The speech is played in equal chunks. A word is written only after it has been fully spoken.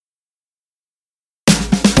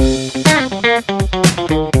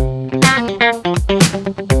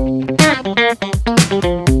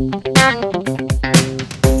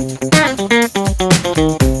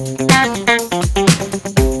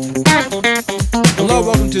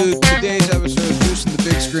Hello, welcome to today's episode of Juicing the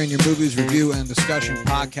Big Screen, your movies review and discussion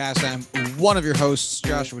podcast. I'm one of your hosts,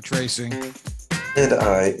 Joshua Tracy. And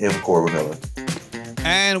I am Corwin Miller.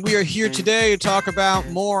 And we are here today to talk about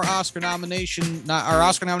more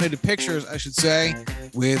Oscar-nominated pictures, I should say,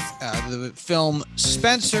 with the film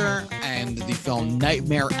Spencer and the film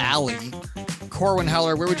Nightmare Alley. Corwin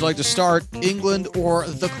Heller, where would you like to start, England or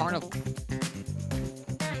the Carnival?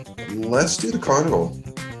 Let's do the Carnival.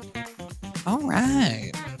 All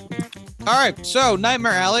right. So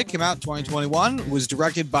Nightmare Alley came out in 2021, was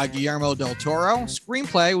directed by Guillermo del Toro.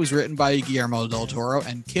 Screenplay was written by Guillermo del Toro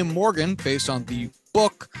and Kim Morgan, based on the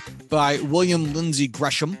book by William Lindsay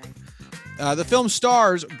Gresham. The film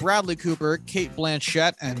stars Bradley Cooper, Cate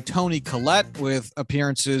Blanchett, and Toni Collette, with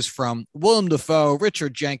appearances from Willem Dafoe,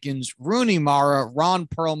 Richard Jenkins, Rooney Mara, Ron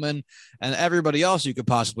Perlman, and everybody else you could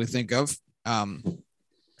possibly think of.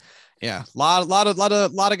 Yeah, lot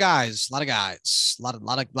of guys, a lot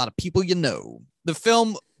of people you know. The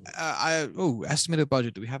film, estimated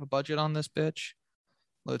budget. Do we have a budget on this bitch?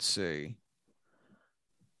 Let's see.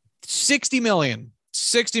 $60 million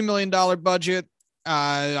budget.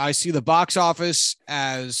 I see the box office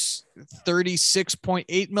as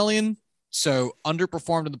 36.8 million, so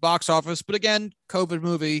underperformed in the box office. But again, COVID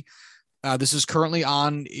movie. This is currently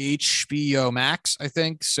on HBO Max, I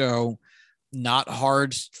think. So not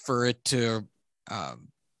hard for it to,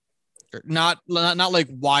 not like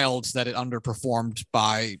wild that it underperformed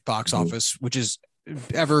by box office, which is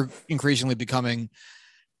ever increasingly becoming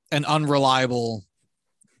an unreliable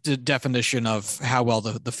definition of how well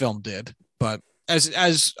the film did. But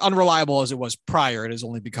as unreliable as it was prior, it has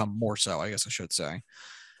only become more so, I guess I should say.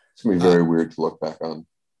 It's gonna be very weird to look back on.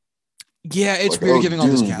 Yeah, it's like, weird giving all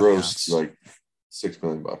these caveats. Grossed like $6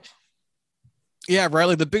 million. Yeah, right.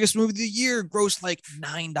 Like the biggest movie of the year grossed like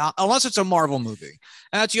 $9, unless it's a Marvel movie.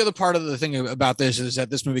 And that's the other part of the thing about this, is that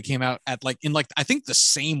this movie came out at I think the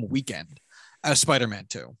same weekend as Spider-Man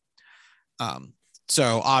 2.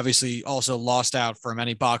 So obviously also lost out from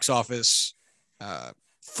any box office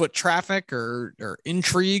foot traffic or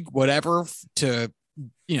intrigue, whatever, to,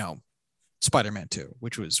 Spider-Man 2,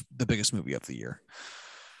 which was the biggest movie of the year.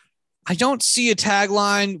 I don't see a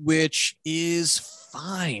tagline, which is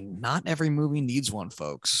fine. Not every movie needs one,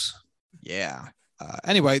 folks. Yeah.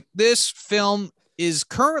 Anyway, this film is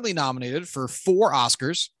currently nominated for 4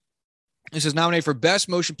 Oscars. This is nominated for Best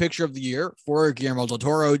Motion Picture of the Year for Guillermo del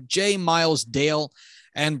Toro, J. Miles Dale,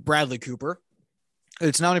 and Bradley Cooper.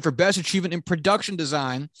 It's nominated for Best Achievement in Production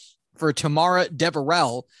Design for Tamara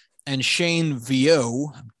Deverell and Shane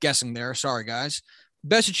Vio. I'm guessing there. Sorry, guys.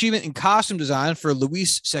 Best Achievement in Costume Design for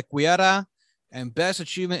Luis Sequeira, and Best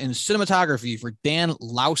Achievement in Cinematography for Dan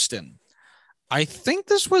Lauston. I think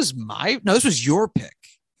this was this was your pick.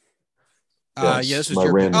 Yes, this was my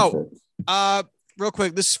your pick. pick. Real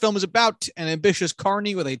quick, this film is about an ambitious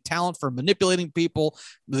carny with a talent for manipulating people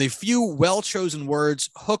with a few well-chosen words,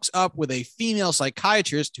 hooks up with a female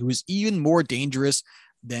psychiatrist who is even more dangerous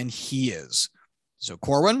than he is. So,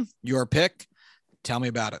 Corwin, your pick. Tell me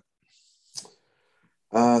about it.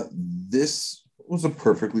 This was a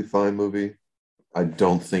perfectly fine movie. I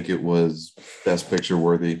don't think it was Best Picture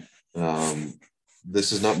worthy.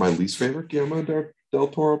 This is not my least favorite Guillermo del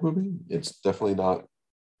Toro movie. It's definitely not,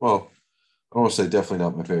 well, I don't want to say definitely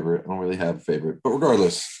not my favorite. I don't really have a favorite. But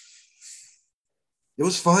regardless, it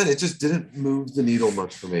was fine. It just didn't move the needle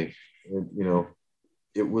much for me.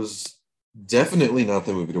 It was definitely not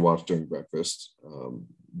the movie to watch during breakfast.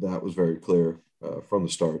 That was very clear from the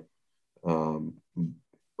start. But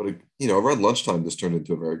around lunchtime, this turned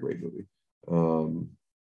into a very great movie.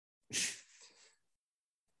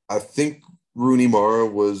 I think Rooney Mara.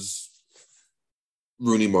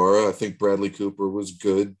 I think Bradley Cooper was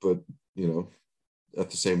good, but at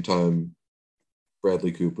the same time,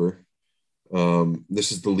 Bradley Cooper.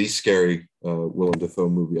 This is the least scary Willem Dafoe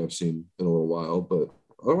movie I've seen in a little while, but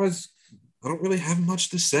otherwise, I don't really have much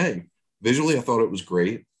to say. Visually, I thought it was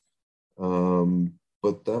great,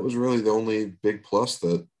 but that was really the only big plus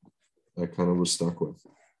that I kind of was stuck with.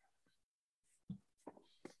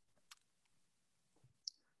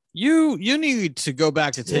 You need to go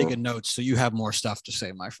back to taking notes so you have more stuff to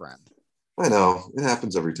say, my friend. I know. It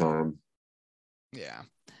happens every time. Yeah.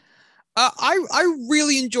 I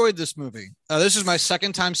really enjoyed this movie. This is my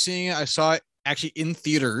second time seeing it. I saw it actually in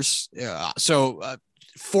theaters. So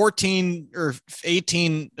 $14 or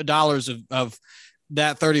 $18 of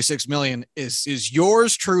that 36 million is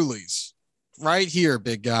yours truly's right here,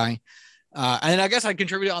 big guy. And I guess I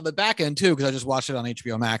contributed on the back end too, because I just watched it on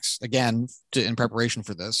HBO Max again in preparation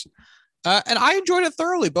for this. And I enjoyed it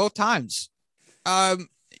thoroughly both times.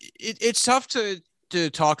 It's tough to to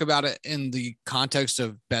talk about it in the context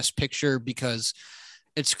of Best Picture because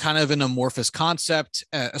it's kind of an amorphous concept,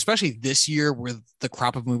 especially this year where the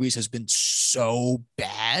crop of movies has been so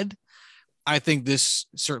bad. I think this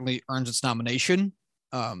certainly earns its nomination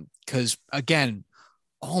because, again,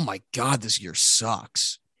 oh my God, this year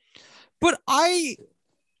sucks. But I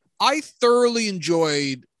thoroughly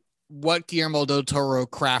enjoyed what Guillermo del Toro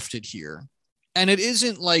crafted here. And it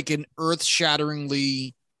isn't like an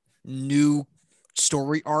earth-shatteringly new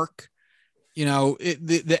story arc. You know,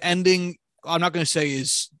 the ending, I'm not going to say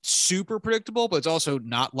is super predictable, but it's also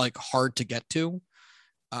not like hard to get to.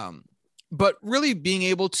 But really being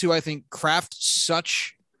able to, I think, craft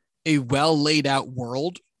such a well laid out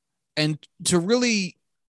world and to really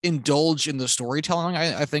indulge in the storytelling,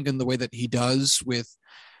 I think, in the way that he does with,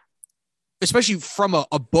 especially from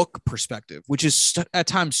a book perspective, which is at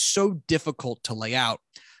times so difficult to lay out.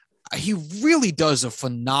 He really does a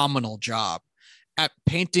phenomenal job at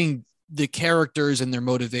painting the characters and their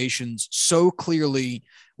motivations so clearly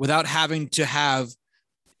without having to have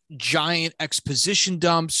giant exposition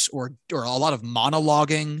dumps or a lot of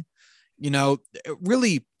monologuing. You know,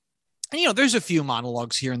 really, you know, there's a few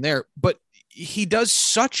monologues here and there, but he does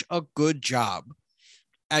such a good job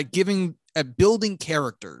at building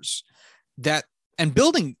characters that and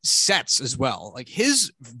building sets as well. Like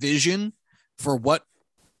his vision for what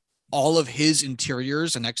all of his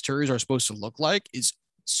interiors and exteriors are supposed to look like is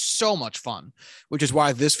so much fun, which is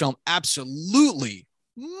why this film absolutely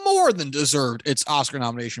more than deserved its Oscar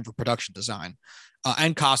nomination for production design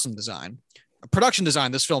and costume design. Production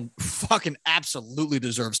design, this film fucking absolutely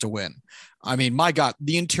deserves to win. I mean, my God,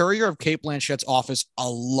 the interior of Cate Blanchett's office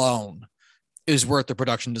alone is worth the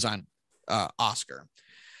production design Oscar.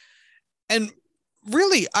 And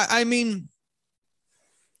really, I mean,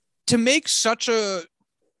 to make such a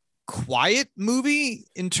quiet movie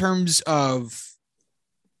in terms of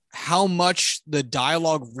how much the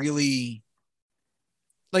dialogue really,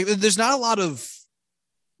 like, there's not a lot of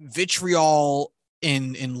vitriol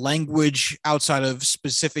in language outside of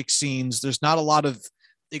specific scenes. There's not a lot of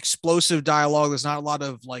explosive dialogue. There's not a lot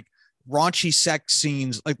of like raunchy sex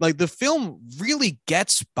scenes. Like the film really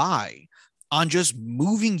gets by on just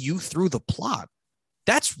moving you through the plot.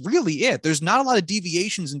 That's really it. There's not a lot of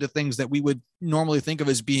deviations into things that we would normally think of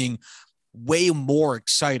as being way more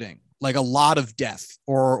exciting, like a lot of death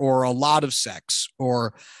or a lot of sex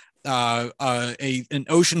or an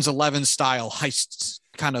Ocean's 11 style heist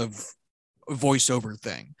kind of voiceover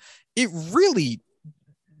thing. It really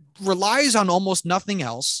relies on almost nothing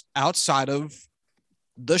else outside of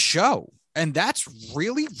the show. And that's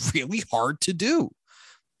really, really hard to do.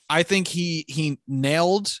 I think he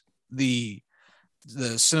nailed the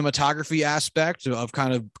cinematography aspect of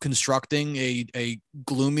kind of constructing a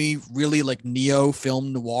gloomy, really like neo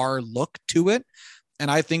film noir look to it.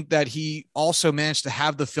 And I think that he also managed to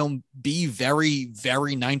have the film be very,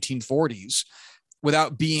 very 1940s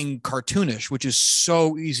without being cartoonish, which is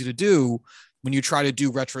so easy to do when you try to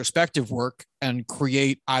do retrospective work and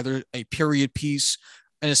create either a period piece,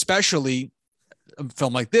 and especially a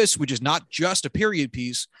film like this, which is not just a period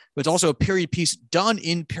piece, but it's also a period piece done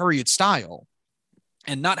in period style,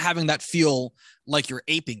 and not having that feel like you're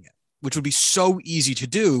aping it, which would be so easy to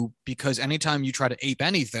do because anytime you try to ape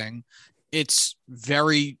anything, it's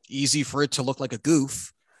very easy for it to look like a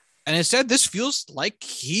goof. And instead, this feels like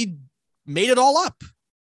he made it all up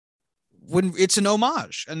when it's an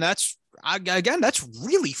homage. And that's, again, that's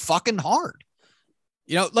really fucking hard.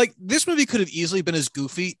 You know, like this movie could have easily been as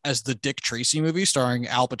goofy as the Dick Tracy movie starring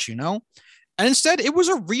Al Pacino. And instead, it was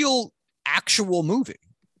a real, actual movie.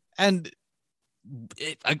 And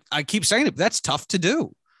I keep saying it, but that's tough to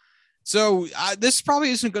do. So this probably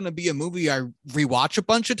isn't going to be a movie I rewatch a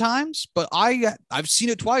bunch of times, but I've seen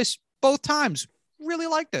it twice, both times. Really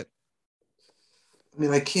liked it. I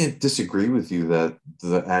mean, I can't disagree with you that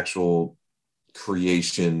the actual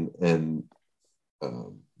creation and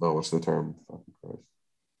what's the term?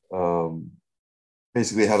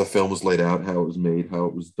 Basically, how the film was laid out, how it was made, how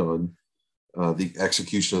it was done, the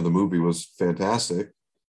execution of the movie was fantastic.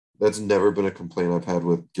 That's never been a complaint I've had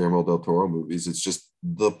with Guillermo del Toro movies. It's just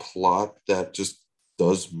the plot that just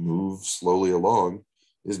does move slowly along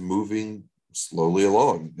is moving slowly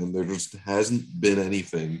along, and there just hasn't been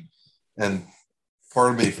anything. And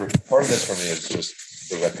part of this for me is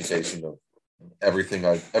just the reputation of every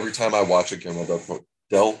time I watch a Guillermo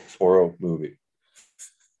del Toro movie,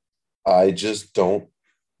 I just don't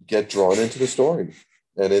get drawn into the story,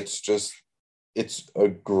 and it's a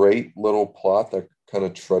great little plot that kind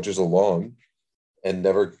of trudges along and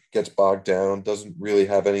never gets bogged down, doesn't really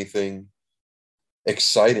have anything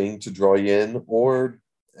exciting to draw you in or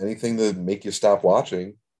anything to make you stop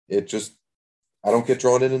watching, it just, I don't get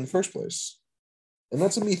drawn in the first place. And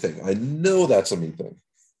that's a me thing. I know that's a me thing.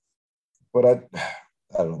 But I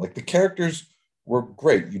don't know. Like the characters were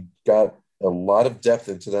great. You got a lot of depth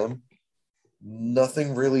into them.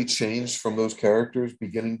 Nothing really changed from those characters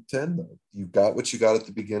beginning to end. You got what you got at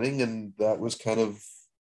the beginning, and that was kind of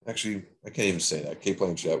actually, I can't even say that. Kate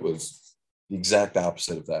Blanchett was the exact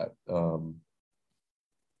opposite of that.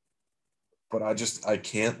 But I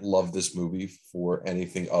can't love this movie for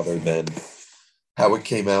anything other than how it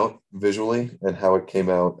came out visually and how it came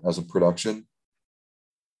out as a production,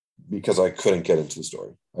 because I couldn't get into the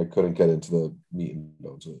story. I couldn't get into the meat and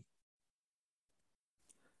bones of it.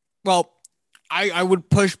 Well, I would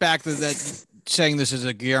push back that saying this is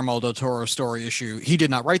a Guillermo del Toro story issue. He did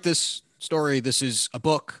not write this story. This is a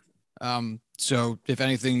book. So if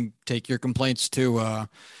anything, take your complaints to,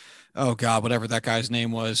 oh God, whatever that guy's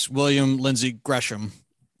name was, William Lindsay Gresham.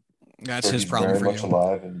 That's his problem for you. Very much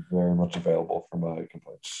alive and very much available for my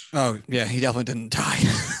complaints. Oh yeah, he definitely didn't die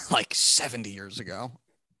like 70 years ago.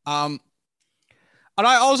 And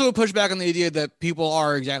I also would push back on the idea that people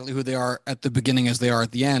are exactly who they are at the beginning as they are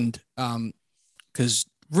at the end. Because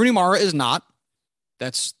Rooney Mara is not.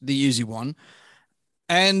 That's the easy one.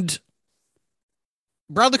 And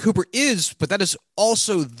Bradley Cooper is, but that is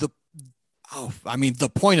also the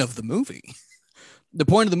point of the movie. The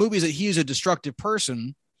point of the movie is that he is a destructive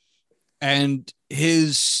person, and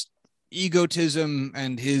his egotism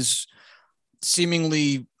and his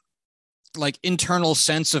seemingly like internal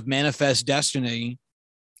sense of manifest destiny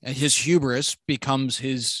and his hubris becomes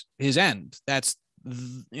his end. That's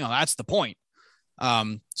the point.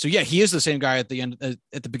 So yeah, he is the same guy at the end,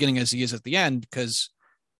 at the beginning as he is at the end, because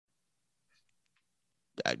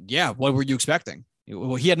what were you expecting?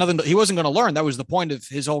 Well, he had nothing. He wasn't going to learn. That was the point of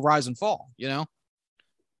his whole rise and fall.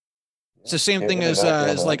 It's the same thing as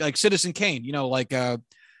like Citizen Kane.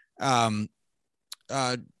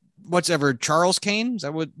 What's ever Charles Kane? Is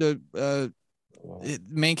that what the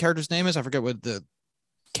main character's name is? I forget what the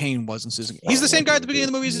Kane was in Citizen Kane. He's the same guy at the beginning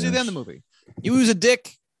of the movie as at the end of the movie. He was a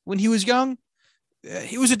dick when he was young.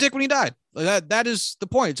 He was a dick when he died. That is the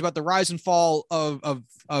point. It's about the rise and fall of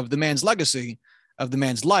the man's legacy, of the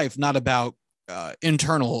man's life, not about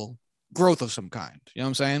internal growth of some kind. You know what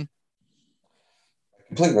I'm saying? I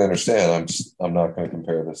completely understand. I'm not going to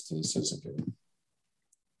compare this to the Citizen Kane.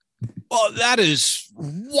 Well, that is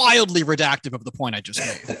wildly reductive of the point I just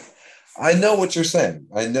made. I know what you're saying.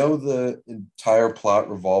 I know the entire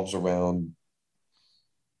plot revolves around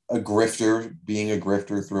a grifter being a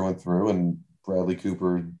grifter through and through, and Bradley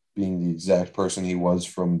Cooper being the exact person he was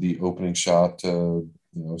from the opening shot to,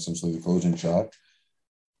 essentially the closing shot.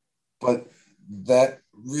 But that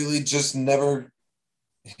really just never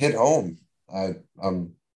hit home.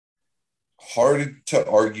 I'm hard to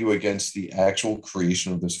argue against the actual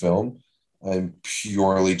creation of this film. I'm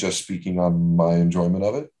purely just speaking on my enjoyment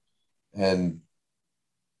of it. And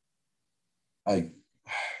I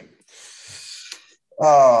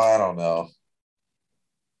don't know.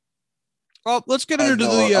 Well, let's get into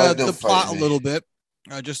the plot a little bit,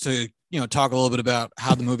 just to talk a little bit about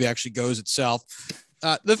how the movie actually goes itself.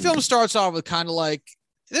 The film starts off with kind of like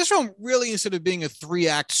this film really, instead of being a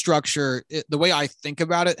 3-act structure, the way I think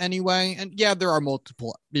about it anyway. And yeah, there are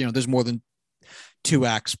multiple. There's more than 2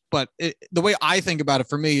 acts, but the way I think about it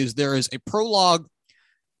for me is there is a prologue,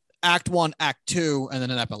 Act 1, Act 2, and then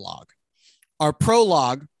an epilogue. Our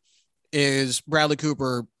prologue is Bradley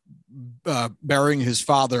Cooper burying his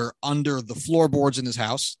father under the floorboards in his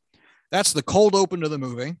house. That's the cold open to the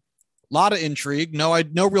movie. A lot of intrigue. No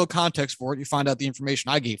real context for it. You find out the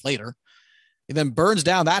information I gave later. He then burns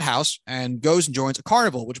down that house and goes and joins a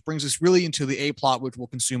carnival, which brings us really into the A plot, which will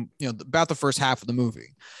consume, about the first half of the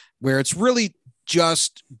movie, where it's really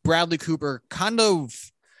just Bradley Cooper kind of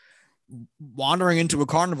wandering into a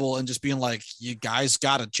carnival and just being like, you guys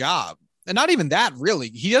got a job. And not even that,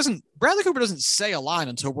 really. Bradley Cooper doesn't say a line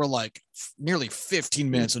until we're like nearly 15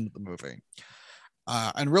 minutes into the movie.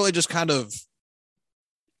 And really just kind of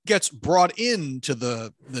gets brought into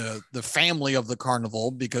the family of the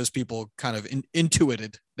carnival because people kind of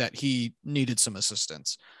intuited that he needed some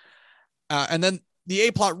assistance. And then the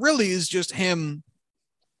A plot really is just him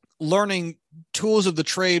learning tools of the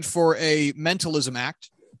trade for a mentalism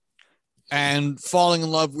act and falling in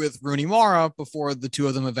love with Rooney Mara before the two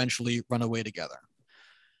of them eventually run away together.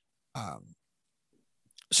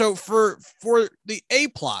 So for the A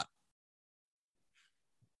plot,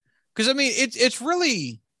 because it's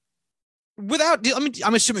really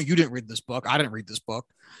I'm assuming you didn't read this book. I didn't read this book.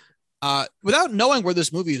 Without knowing where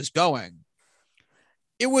this movie is going,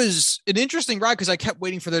 it was an interesting ride because I kept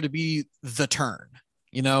waiting for there to be the turn.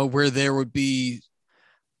 where there would be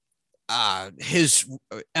his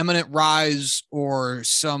eminent rise or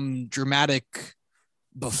some dramatic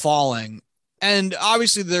befalling. And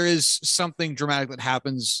obviously there is something dramatic that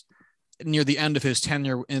happens near the end of his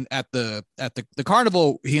tenure at the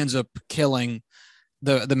carnival. He ends up killing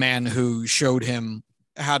the man who showed him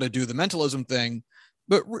how to do the mentalism thing.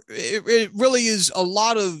 But it really is a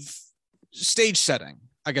lot of stage setting,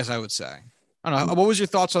 I guess I would say. I don't know. What was your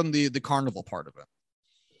thoughts on the carnival part of it?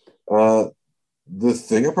 The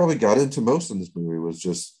thing I probably got into most in this movie was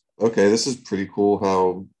just, okay, this is pretty cool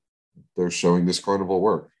how they're showing this carnival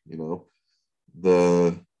work.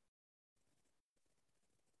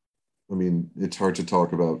 It's hard to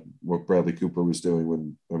talk about what Bradley Cooper was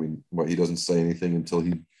doing when he doesn't say anything until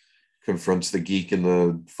he confronts the geek in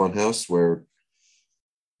the funhouse, where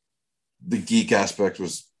the geek aspect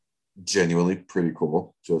was genuinely pretty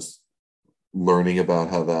cool. Just learning about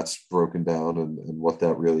how that's broken down and what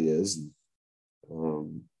that really is.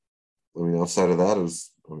 Outside of that,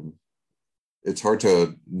 it's hard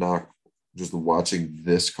to knock just watching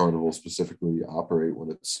this carnival specifically operate when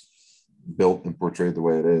it's built and portrayed the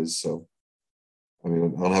way it is. So, I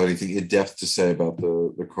don't have anything in depth to say about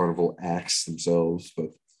the carnival acts themselves, but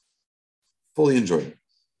fully enjoyed it.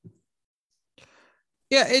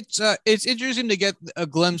 Yeah, it's interesting to get a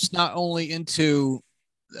glimpse not only into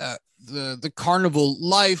the carnival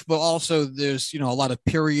life, but also there's a lot of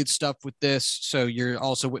period stuff with this. So you're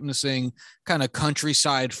also witnessing kind of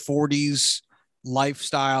countryside 40s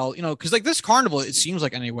lifestyle, because like this carnival, it seems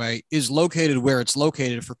like anyway, is located where it's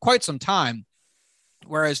located for quite some time.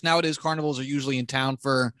 Whereas nowadays carnivals are usually in town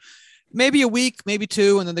for maybe a week, maybe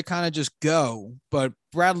two, and then they kind of just go. But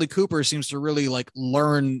Bradley Cooper seems to really like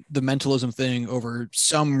learn the mentalism thing over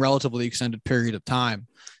some relatively extended period of time.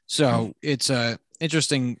 So it's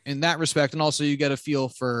interesting in that respect. And also you get a feel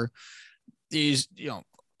for these,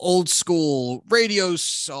 old school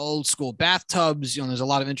radios, old school bathtubs. There's a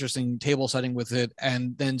lot of interesting table setting with it.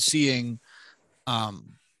 And then seeing,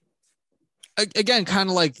 again, kind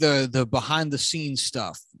of like the behind the scenes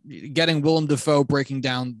stuff, getting Willem Dafoe breaking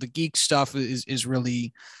down the geek stuff is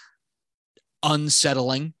really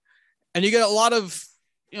unsettling. And you get a lot of,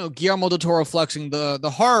 Guillermo del Toro flexing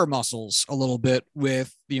the horror muscles a little bit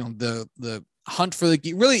with, the hunt for the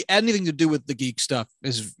geek. Really anything to do with the geek stuff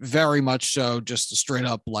is very much so just a straight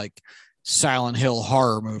up like Silent Hill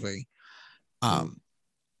horror movie. While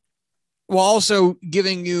also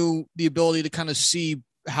giving you the ability to kind of see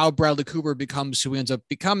how Bradley Cooper becomes who he ends up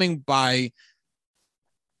becoming by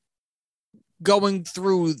going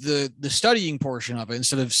through the studying portion of it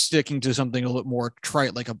instead of sticking to something a little more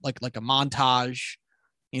trite, like a montage,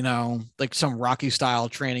 like some Rocky style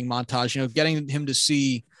training montage, getting him to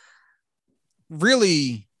see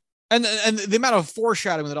really, and the amount of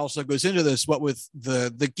foreshadowing that also goes into this, what with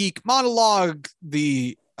the geek monologue,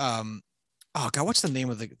 the oh god, what's the name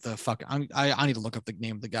of the fucking, I need to look up the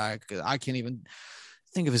name of the guy because I can't even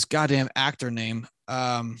think of his goddamn actor name.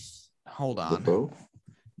 Hold on. Dafoe?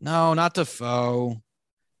 No, not Dafoe.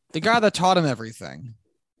 The guy that taught him everything.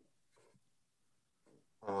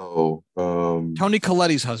 Oh, Tony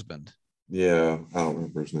Colletti's husband. Yeah, I don't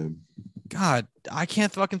remember his name. God, I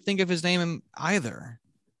can't fucking think of his name either.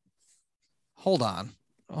 Hold on.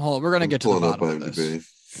 We're gonna get to the bottom of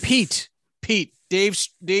this. Pete, Dave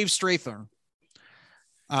Strathern.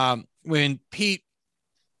 When Pete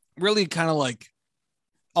really kind of like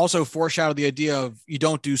also foreshadowed the idea of you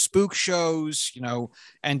don't do spook shows,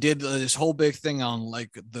 and did this whole big thing on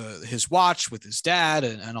like his watch with his dad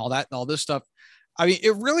and all that, and all this stuff.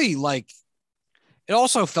 It really it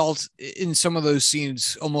also felt in some of those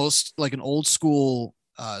scenes almost like an old school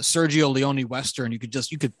Sergio Leone Western. You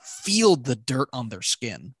could feel the dirt on their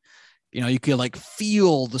skin. You could like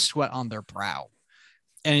feel the sweat on their brow.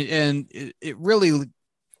 And it really,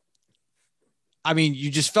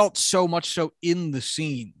 you just felt so much so in the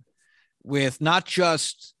scene with not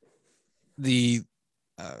just the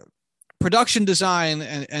production design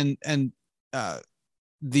and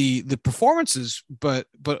the performances, but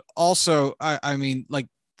also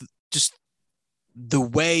just the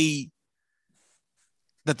way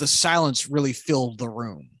that the silence really filled the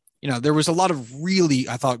room. There was a lot of really,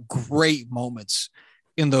 I thought, great moments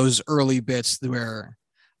in those early bits where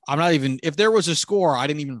if there was a score, I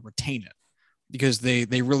didn't even retain it because they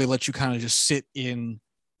really let you kind of just sit in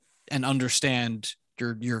and understand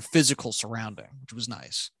your physical surrounding, which was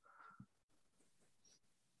nice.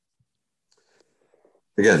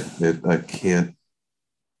 Again, I can't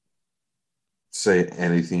say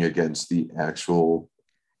anything against the actual.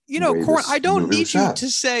 Corin, I don't need you to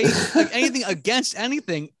say like anything against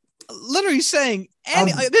anything. Literally saying And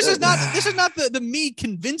this is not the me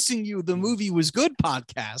convincing you the movie was good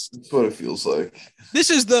podcast. That's what it feels like. This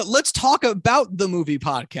is the let's talk about the movie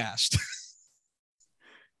podcast.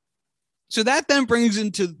 So that then brings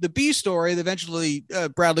into the B story. Eventually,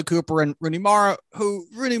 Bradley Cooper and Rooney Mara,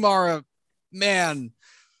 man,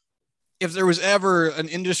 if there was ever an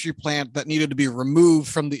industry plant that needed to be removed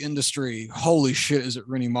from the industry, holy shit, is it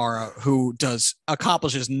Rooney Mara, who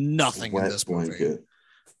accomplishes nothing in this movie.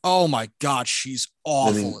 Oh my God, she's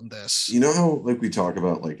awful in this. You know how like we talk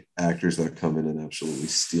about like actors that come in and absolutely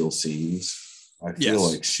steal scenes? I feel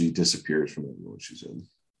like she disappears from everyone she's in.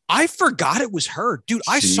 I forgot it was her. Dude,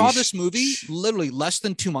 I saw this movie literally less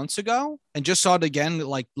than 2 months ago and just saw it again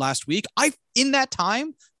like last week. In that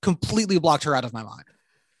time, completely blocked her out of my mind.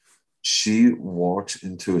 She walked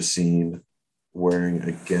into a scene wearing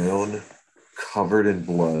a gown covered in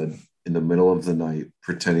blood in the middle of the night,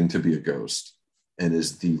 pretending to be a ghost, and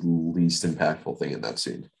is the least impactful thing in that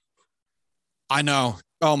scene. I know.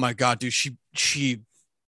 Oh my God, dude. She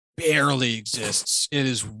barely exists. It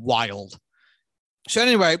is wild. So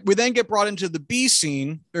anyway, we then get brought into the B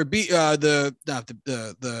scene or the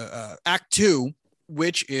act 2,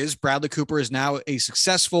 which is Bradley Cooper is now a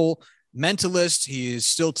successful mentalist. He is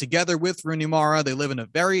still together with Rooney Mara. They live in a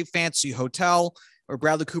very fancy hotel where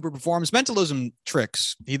Bradley Cooper performs mentalism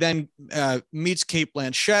tricks. He then meets Cate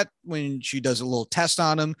Blanchett when she does a little test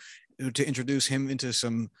on him to introduce him into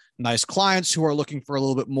some nice clients who are looking for a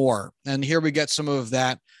little bit more. And here we get some of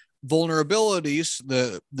that vulnerabilities,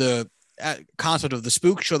 the concept of the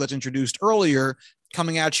spook show that's introduced earlier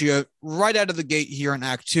coming at you right out of the gate here in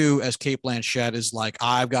Act 2 as Cate Blanchett is like,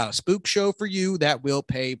 I've got a spook show for you that will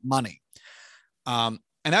pay money. And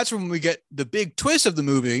that's when we get the big twist of the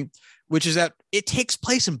movie, which is that it takes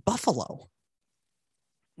place in Buffalo,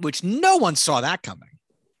 which no one saw that coming.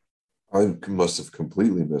 I must have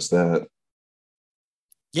completely missed that.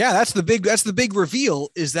 Yeah, that's the big reveal,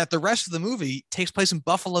 is that the rest of the movie takes place in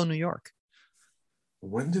Buffalo, New York.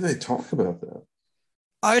 When do they talk about that?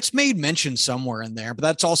 It's made mention somewhere in there, but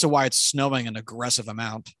that's also why it's snowing an aggressive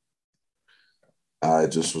amount. I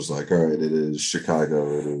just was like, all right, it is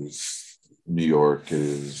Chicago, it is New York, it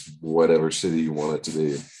is whatever city you want it to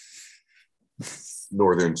be.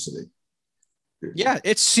 Northern city. Yeah,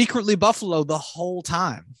 it's secretly Buffalo the whole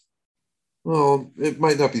time. Well, it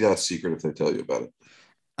might not be that secret if they tell you about it.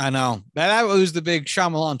 I know. That was the big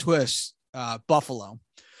Shyamalan twist, Buffalo.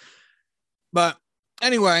 But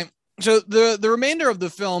anyway, so the remainder of the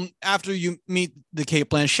film, after you meet the Cate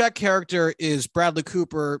Blanchett character, is Bradley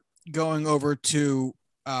Cooper going over to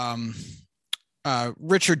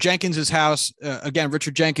Richard Jenkins' house. Again,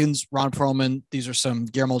 Richard Jenkins, Ron Perlman, these are some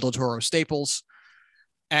Guillermo del Toro staples.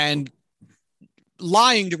 And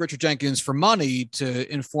lying to Richard Jenkins for money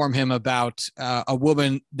to inform him about a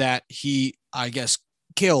woman that he, I guess,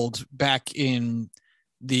 killed back in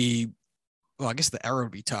the era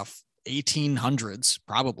would be tough, 1800s,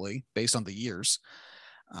 probably, based on the years.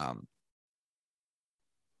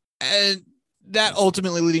 And that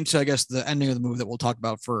ultimately leading to, I guess, the ending of the movie that we'll talk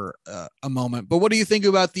about for a moment. But what do you think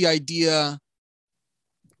about the idea,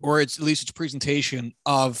 or at least its presentation,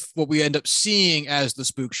 of what we end up seeing as the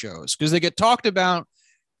spook shows? Because they get talked about,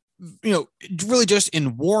 really just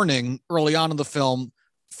in warning early on in the film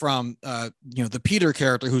from, the Peter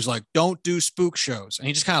character who's like, don't do spook shows. And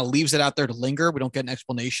he just kind of leaves it out there to linger. We don't get an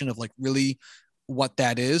explanation of like really what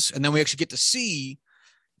that is. And then we actually get to see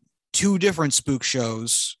 2 different spook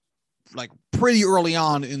shows like pretty early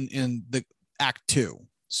on in the Act 2.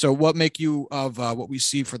 So what make you of what we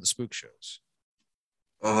see for the spook shows?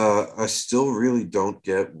 I still really don't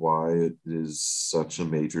get why it is such a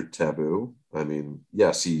major taboo. I mean,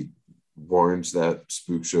 yes, he warns that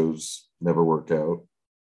spook shows never work out.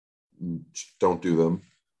 Don't do them.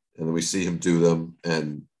 And then we see him do them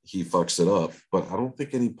and he fucks it up. But I don't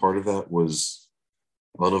think any part of that was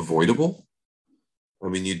unavoidable. I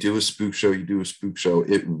mean, you do a spook show,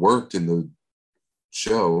 It worked in the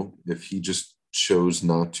show. If he just chose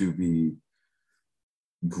not to be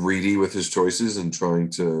greedy with his choices and trying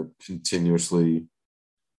to continuously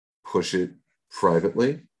push it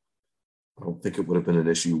privately, I don't think it would have been an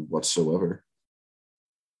issue whatsoever.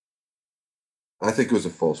 I think it was a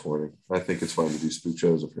false warning. I think it's fine to do spook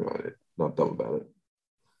shows if you're not dumb about it.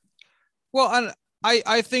 Well,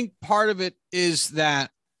 I think part of it is that,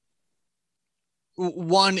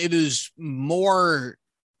 one, it is more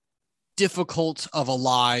difficult of a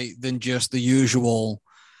lie than just the usual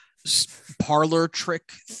parlor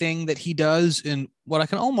trick thing that he does in what I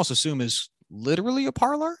can almost assume is literally a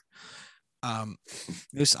parlor. Um,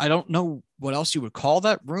 this I don't know what else you would call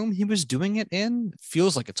that room he was doing it in. It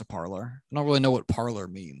feels like it's a parlor. I don't really know what parlor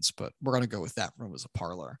means, but we're gonna go with that room as a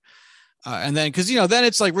parlor. And then because then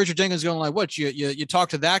it's like Richard Jenkins going like, "What you talk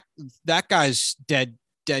to that guy's dead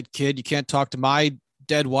kid? You can't talk to my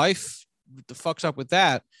dead wife. What the fuck's up with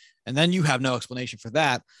that?" And then you have no explanation for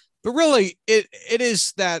that. But really, it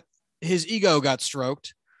is that his ego got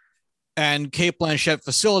stroked, and Kate Blanchett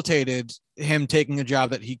facilitated him taking a job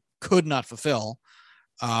that he could not fulfill,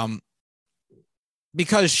 um,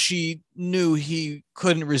 because she knew he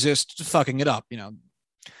couldn't resist fucking it up.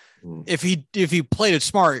 If he played it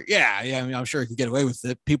smart, yeah, I mean, I'm sure he could get away with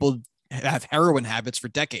it. People have heroin habits for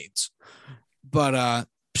decades, but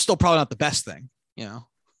still probably not the best thing. Yeah,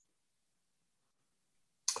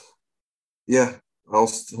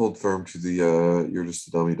 I'll hold firm to the "you're just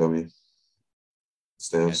a dummy"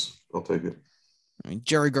 stance. I'll take it. I mean,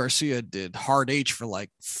 Jerry Garcia did Hard H for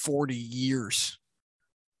like 40 years,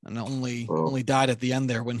 and only died at the end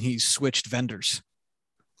there when he switched vendors.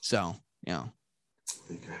 So you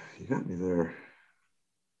got me there.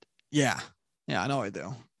 Yeah, I know I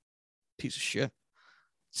do. Piece of shit.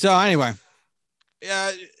 So anyway,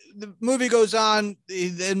 the movie goes on. He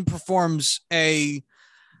then performs a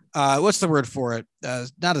what's the word for it?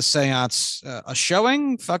 Not a seance, a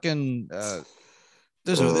showing. Fucking.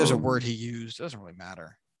 There's a word he used. Doesn't really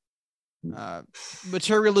matter.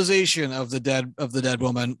 Materialization of the dead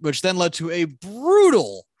woman, which then led to a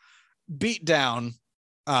brutal beatdown,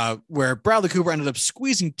 where Bradley Cooper ended up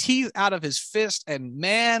squeezing teeth out of his fist, and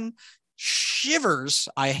man, shivers.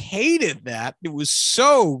 I hated that. It was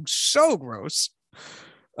so gross.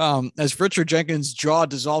 As Richard Jenkins' jaw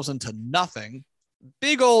dissolves into nothing.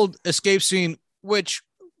 Big old escape scene, which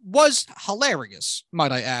was hilarious,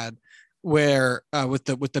 might I add, where with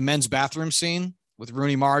the men's bathroom scene with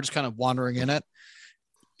Rooney Mara just kind of wandering in it.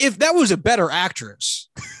 If that was a better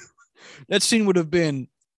actress, that scene would have been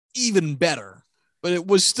even better, but it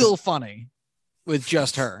was still funny with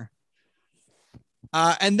just her.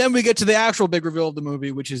 And then we get to the actual big reveal of the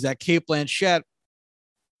movie, which is that Cate Blanchett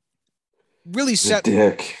really set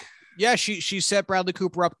dick. Yeah, she set Bradley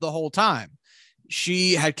Cooper up the whole time.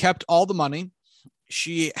 She had kept all the money.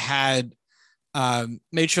 She had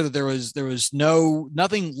made sure that there was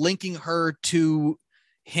nothing linking her to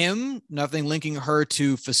him, nothing linking her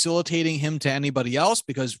to facilitating him to anybody else,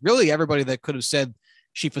 because really everybody that could have said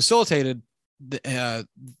she facilitated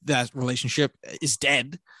that relationship is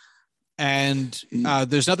dead. And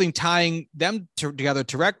there's nothing tying them together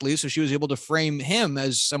directly. So she was able to frame him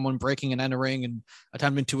as someone breaking and entering and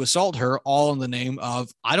attempting to assault her, all in the name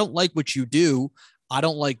of, I don't like what you do. I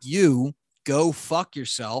don't like you. Go fuck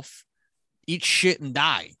yourself. Eat shit and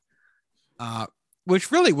die.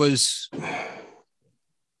 Which really was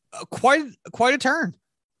quite a turn.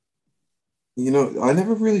 I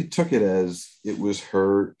never really took it as it was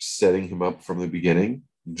her setting him up from the beginning.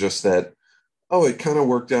 Just that, it kind of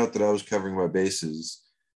worked out that I was covering my bases.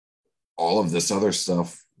 All of this other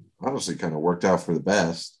stuff honestly kind of worked out for the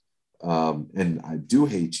best. And I do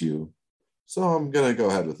hate you, so I'm going to go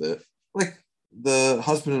ahead with it. Like the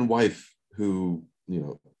husband and wife who,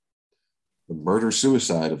 the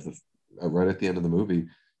murder-suicide of right at the end of the movie.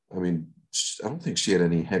 I mean, I don't think she had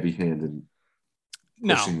any heavy hand in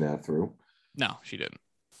pushing that through. No, she didn't.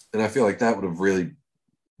 And I feel like that would have really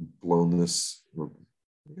blown this.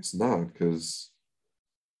 I guess not, because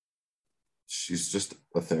she's just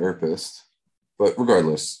a therapist. But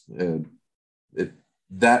regardless, that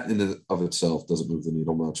in and of itself doesn't move the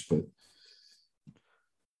needle much. But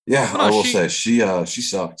yeah, I will say she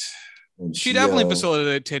sucked. And she definitely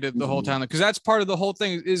facilitated the whole time, because that's part of the whole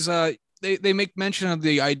thing. Is they make mention of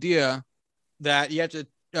the idea that you have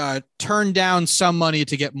to turn down some money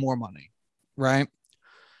to get more money, right?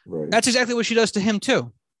 Right. That's exactly what she does to him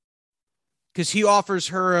too, because he offers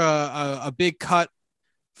her a big cut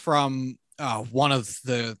from one of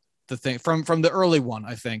the thing from the early one,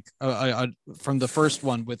 I think, from the first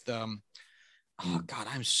one with oh God,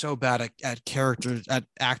 I'm so bad at characters, at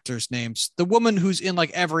actors' names. The woman who's in like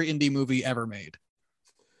every indie movie ever made.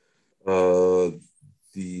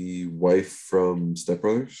 The wife from Step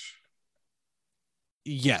Brothers.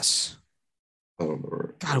 Yes. I don't know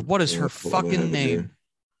her. God, what is her fucking name?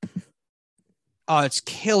 Oh, it's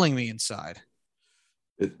killing me inside.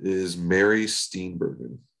 It is Mary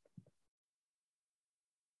Steenburgen.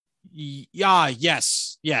 Yeah,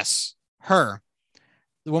 yes, her.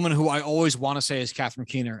 The woman who I always want to say is Catherine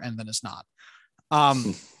Keener, and then it's not.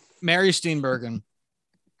 Mary Steenburgen.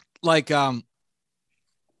 Like, Cate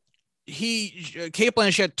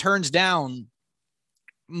Blanchett turns down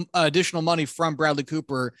additional money from Bradley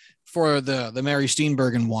Cooper for the Mary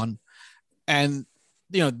Steenburgen one, And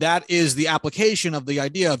that is the application of the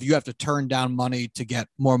idea of you have to turn down money to get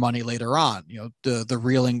more money later on. The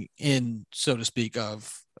reeling in, so to speak,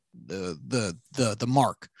 of the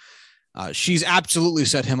mark. She's absolutely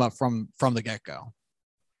set him up from the get-go.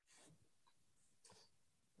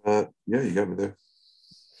 Yeah, you got me there.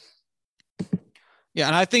 Yeah,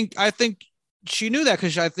 and I think she knew that,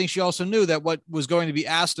 because I think she also knew that what was going to be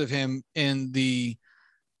asked of him in the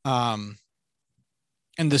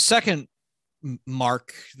second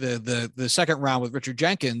mark, the second round with Richard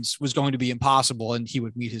Jenkins, was going to be impossible, and he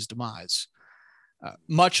would meet his demise.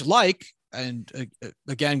 Much like, and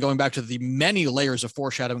again, going back to the many layers of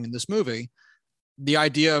foreshadowing in this movie, the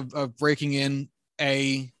idea of breaking in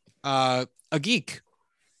a geek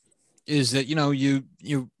is that,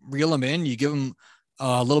 you reel them in, you give them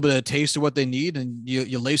a little bit of a taste of what they need, and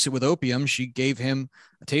you lace it with opium. She gave him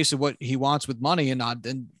a taste of what he wants with money, and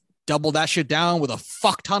double that shit down with a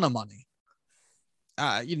fuck ton of money.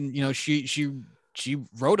 She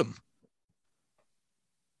wrote him.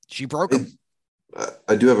 She broke him.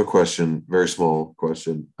 I do have a question, very small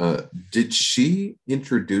question. Did she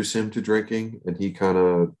introduce him to drinking and he kind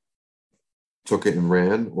of took it and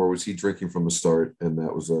ran, or was he drinking from the start and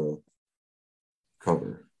that was a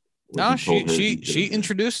cover? No, she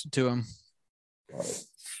introduced it to him. Got it.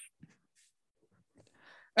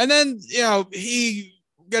 And then, he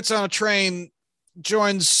gets on a train,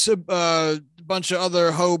 joins a bunch of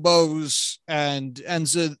other hobos, and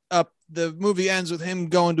ends up. The movie ends with him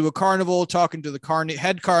going to a carnival, talking to the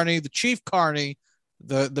head carny, the chief carny,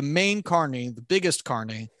 the main carny, the biggest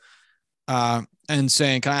carny, and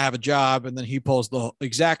saying, "Can I have a job?" And then he pulls the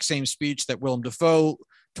exact same speech that Willem Dafoe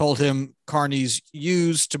told him carnies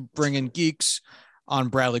use to bring in geeks on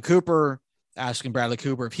Bradley Cooper, asking Bradley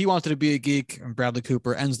Cooper if he wanted to be a geek. And Bradley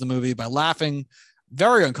Cooper ends the movie by laughing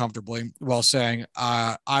very uncomfortably while saying,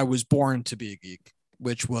 "I was born to be a geek,"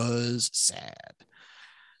 which was sad.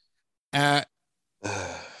 And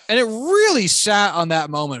it really sat on that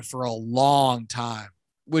moment for a long time,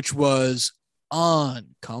 which was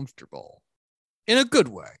uncomfortable in a good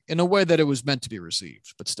way, in a way that it was meant to be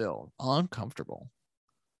received, but still uncomfortable.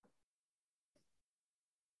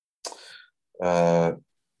 Yeah,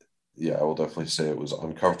 I will definitely say it was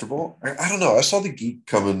uncomfortable. I don't know. I saw the geek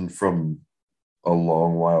coming from a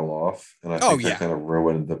long while off, and I think that kind of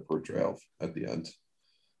ruined the portrayal at the end.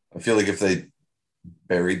 I feel like if they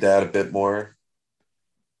buried that a bit more,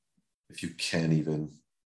 if you can even,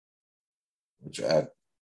 which I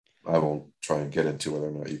won't try and get into whether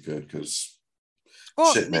or not you could, because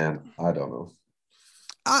shit, man, I don't know.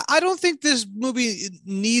 I don't think this movie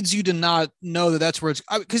needs you to not know that that's where it's,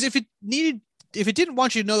 because if it didn't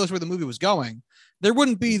want you to know that's where the movie was going, there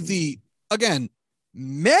wouldn't be the, again,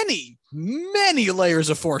 many layers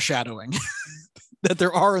of foreshadowing that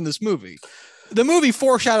there are in this movie. The movie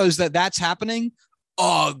foreshadows that that's happening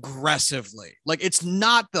aggressively. Like, it's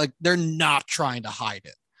not like they're not trying to hide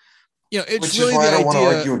it. It's which really is why I don't want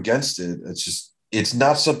to argue against it. It's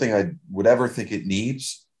not something I would ever think it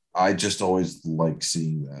needs. I just always like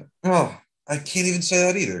seeing that. Oh, I can't even say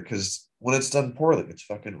that either, because when it's done poorly, it's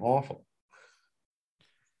fucking awful.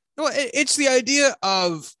 No, it's the idea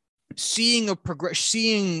of seeing the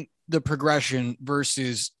progression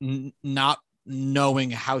versus not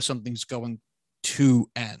knowing how something's going to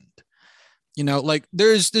end. Like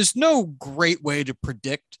there's no great way to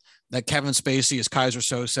predict that Kevin Spacey is Kaiser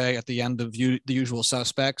Sose at the end of The Usual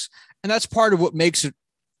Suspects, and that's part of what makes it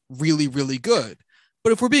really, really good.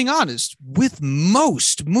 But if we're being honest, with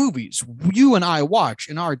most movies you and I watch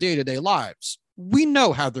in our day-to-day lives, we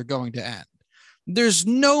know how they're going to end. There's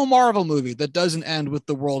no Marvel movie that doesn't end with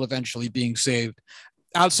the world eventually being saved,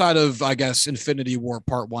 outside of, I guess, Infinity War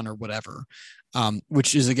Part 1 or whatever,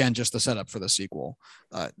 which is, again, just the setup for the sequel.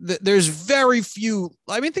 There's very few.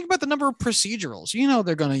 I mean, think about the number of procedurals.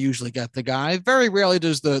 They're going to usually get the guy. Very rarely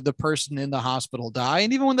does the person in the hospital die.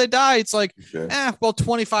 And even when they die, it's like,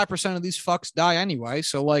 25% of these fucks die anyway.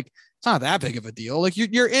 So, like, it's not that big of a deal. Like,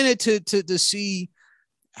 you're in it to see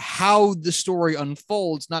how the story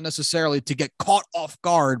unfolds, not necessarily to get caught off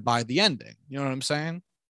guard by the ending. You know what I'm saying?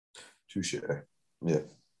 Touche. Yeah.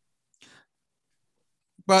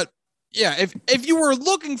 But yeah, if you were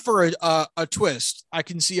looking for a twist, I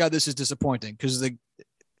can see how this is disappointing, because it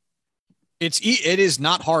is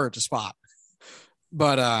not hard to spot.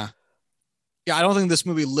 But yeah, I don't think this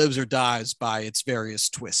movie lives or dies by its various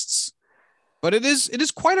twists. But it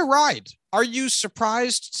is quite a ride. Are you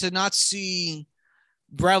surprised to not see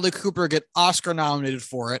Bradley Cooper get Oscar nominated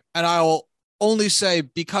for it? And I'll only say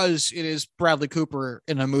because it is Bradley Cooper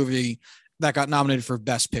in a movie that got nominated for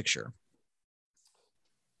Best Picture.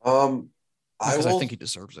 I think he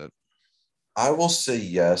deserves it. I will say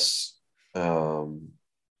yes. Um,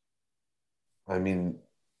 I mean,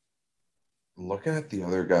 looking at the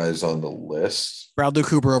other guys on the list Bradley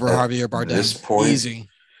Cooper over at Javier this Bardem. point, Easy.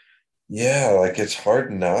 yeah, like it's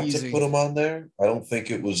hard not to put Easy. him on there. I don't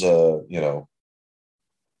think it was a,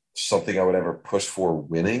 something I would ever push for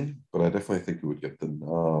winning, but I definitely think it would get the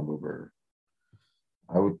nom over.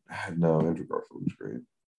 I would no, Andrew Garfield was great.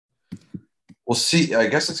 We'll see. I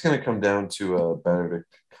guess it's going to come down to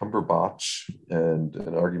Benedict Cumberbatch and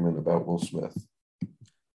an argument about Will Smith.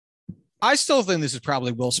 I still think this is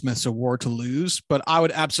probably Will Smith's award to lose, but I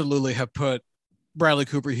would absolutely have put Bradley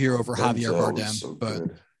Cooper here over Javier Denzel was Bardem. so But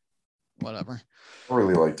good. whatever. I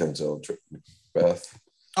really like Denzel and Beth.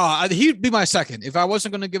 He'd be my second. If I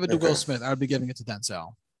wasn't going to give it to Okay. Will Smith, I would be giving it to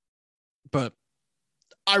Denzel. But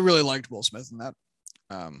I really liked Will Smith in that.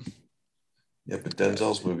 Yeah, but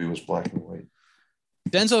Denzel's movie was black and white.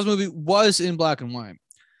 Denzel's movie was in black and white.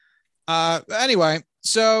 Anyway,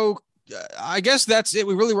 so I guess that's it.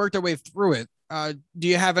 We really worked our way through it. Do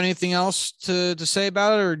you have anything else to say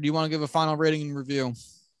about it, or do you want to give a final rating and review?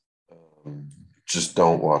 Just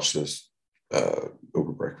don't watch this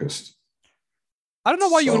over breakfast. I don't know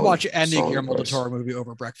why you would watch any solid Guillermo del advice. Toro movie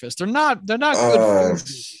over breakfast. They're not good food.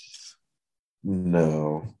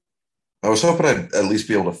 No. I was hoping I'd at least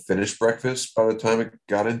be able to finish breakfast by the time it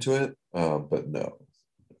got into it, but no.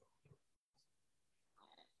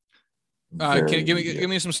 Can you give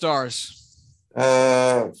me some stars?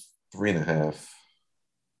 3.5.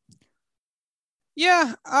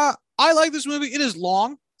 Yeah, I like this movie. It is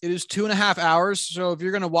long. It is 2.5 hours. So if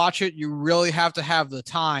you're gonna watch it, you really have to have the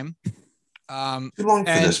time. Too long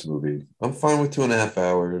for this movie. I'm fine with 2.5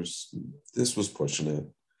 hours. This was pushing it.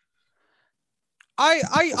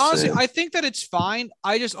 I honestly, I think that it's fine.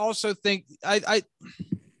 I just also think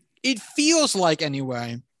it feels like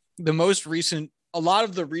anyway, a lot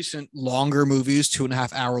of the recent longer movies,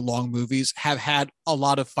 2.5 hour long movies, have had a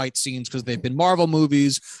lot of fight scenes because they've been Marvel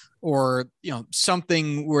movies or,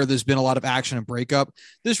 something where there's been a lot of action and breakup.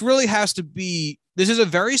 This is a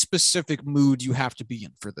very specific mood you have to be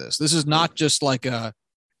in for this. This is not just this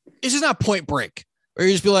is not Point Break where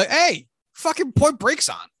you just be like, hey, fucking Point Break's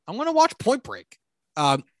on. I'm going to watch Point Break.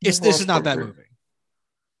 This is not that movie.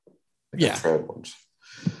 I tried once.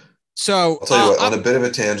 So I'll tell you what, on a bit of a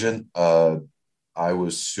tangent, I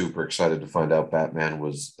was super excited to find out Batman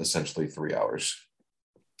was essentially 3 hours.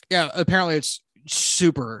 Yeah, apparently it's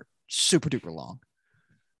super, super duper long.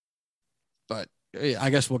 But I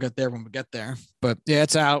guess we'll get there when we get there. But yeah,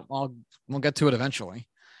 it's out. We'll get to it eventually.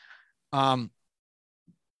 I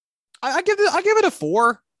give it a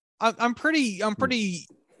 4. I'm pretty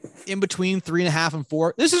in between 3.5 and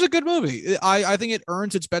 4. This is a good movie. I think it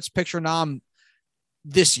earns its Best Picture nom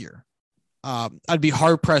this year. I'd be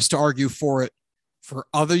hard pressed to argue for it for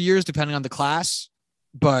other years, depending on the class.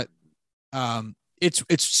 But it's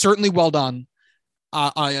certainly well done.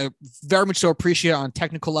 I very much so appreciate it on a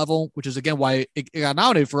technical level, which is again why it got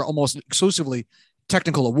nominated for almost exclusively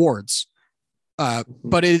technical awards.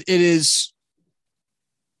 But it's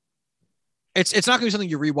not going to be something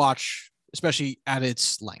you rewatch, especially at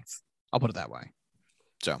its length. I'll put it that way.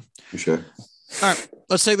 So, sure. All right,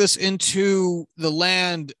 let's take this into the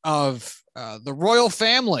land of the royal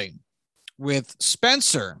family with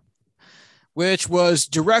Spencer, which was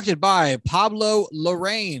directed by Pablo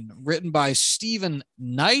Larraín, written by Stephen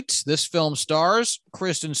Knight. This film stars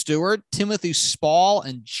Kristen Stewart, Timothy Spall,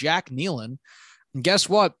 and Jack Neelan. And guess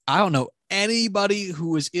what? I don't know anybody who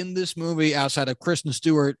was in this movie outside of Kristen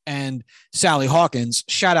Stewart and Sally Hawkins.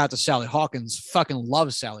 Shout out to Sally Hawkins. Fucking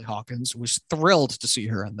love Sally Hawkins. Was thrilled to see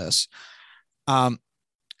her in this.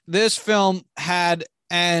 This film had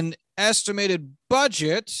an estimated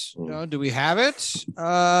budget. Do we have it?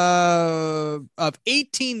 Of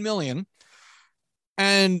 18 million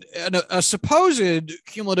and a supposed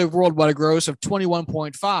cumulative worldwide gross of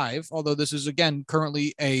 21.5. Although this is again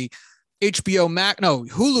currently a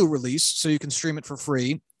Hulu release, so you can stream it for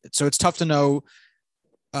free. So it's tough to know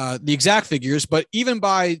the exact figures, but even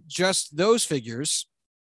by just those figures,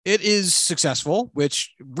 it is successful,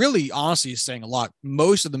 which really honestly is saying a lot.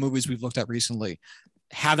 Most of the movies we've looked at recently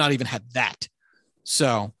have not even had that.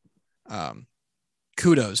 So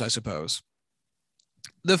kudos, I suppose.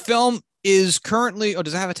 The film is currently,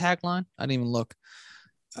 does it have a tagline? I didn't even look.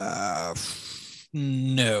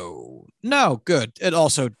 No, good. It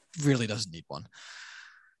also really doesn't need one.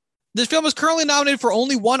 This film is currently nominated for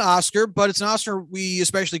only one Oscar, but it's an Oscar we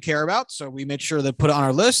especially care about, so we made sure to put it on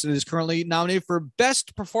our list. It is currently nominated for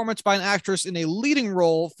Best Performance by an Actress in a Leading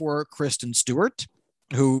Role for Kristen Stewart,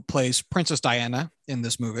 who plays Princess Diana in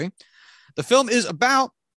this movie. The film is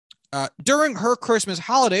about During her Christmas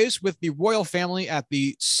holidays with the royal family at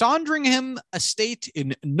the Sandringham estate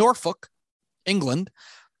in Norfolk, England,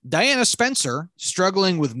 Diana Spencer,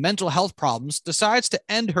 struggling with mental health problems, decides to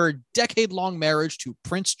end her decade-long marriage to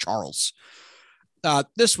Prince Charles.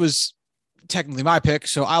 This was technically my pick,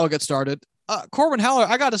 so I will get started. Corbin Heller,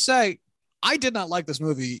 I got to say, I did not like this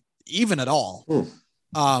movie even at all.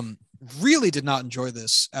 Really did not enjoy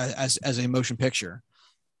this as a motion picture.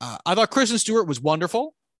 I thought Kristen Stewart was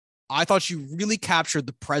wonderful. I thought she really captured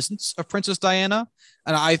the presence of Princess Diana.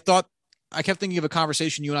 And I kept thinking of a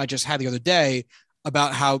conversation you and I just had the other day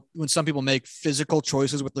about how when some people make physical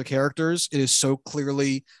choices with their characters, it is so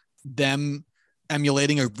clearly them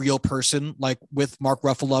emulating a real person, like with Mark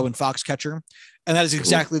Ruffalo and Foxcatcher. And that is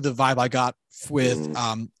exactly the vibe I got with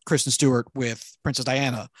Kristen Stewart with Princess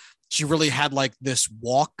Diana. She really had like this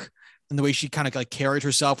walk and the way she kind of like carried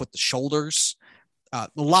herself with the shoulders. A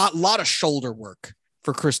lot of shoulder work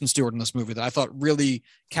for Kristen Stewart in this movie that I thought really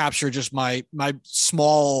captured just my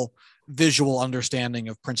small visual understanding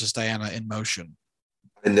of Princess Diana in motion.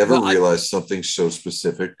 I never realized something so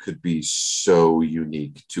specific could be so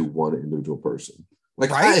unique to one individual person.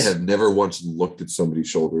 Like, right? I have never once looked at somebody's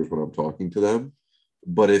shoulders when I'm talking to them,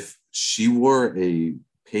 but if she wore a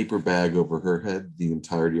paper bag over her head the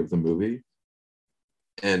entirety of the movie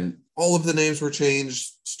and all of the names were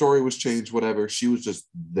changed, story was changed, whatever, she was just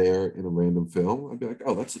there in a random film, I'd be like,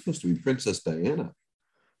 oh, that's supposed to be Princess Diana.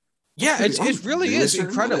 Yeah, it really is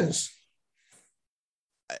incredible.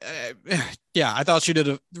 Yeah, I thought she did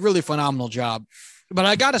a really phenomenal job. But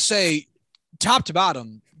I got to say, top to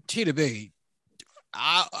bottom, T to B,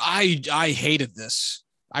 I hated this.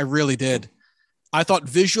 I really did. I thought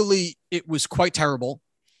visually it was quite terrible.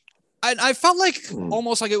 I felt like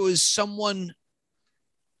almost like it was someone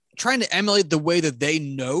trying to emulate the way that they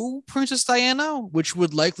know Princess Diana, which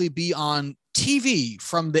would likely be on TV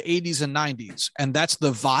from the 80s and 90s. And that's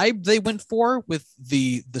the vibe they went for with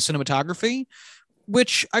the cinematography,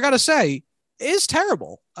 which I got to say is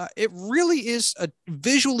terrible. It really is a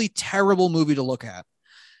visually terrible movie to look at.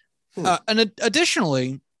 And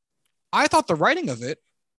additionally, I thought the writing of it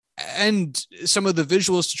and some of the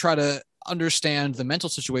visuals to try to understand the mental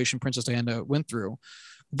situation Princess Diana went through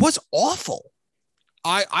was awful.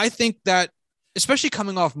 I think that, especially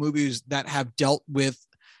coming off movies that have dealt with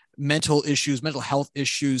mental health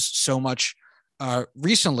issues so much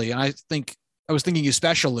recently, and I was thinking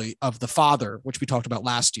especially of The Father, which we talked about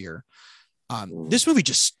last year. This movie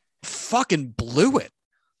just fucking blew it.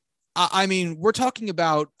 I mean, we're talking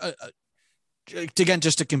about, again,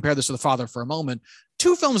 just to compare this to The Father for a moment,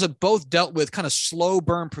 two films that both dealt with kind of slow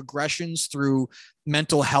burn progressions through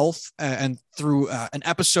mental health and through an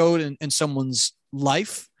episode in someone's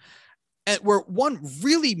life, and where one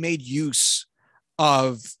really made use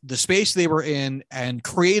of the space they were in and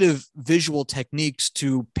creative visual techniques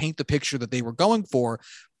to paint the picture that they were going for.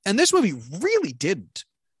 And this movie really didn't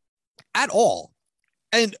at all.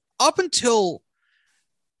 And up until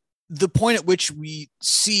the point at which we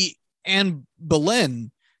see Anne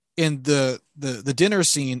Boleyn in the dinner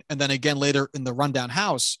scene, and then again later in the rundown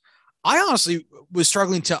house, I honestly was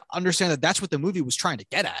struggling to understand that that's what the movie was trying to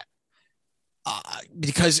get at.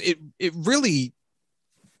 Because it really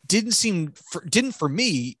didn't for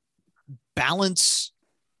me balance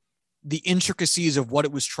the intricacies of what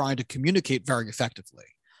it was trying to communicate very effectively.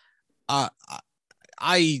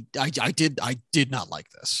 I did not like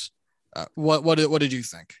this. What did you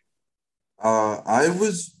think? I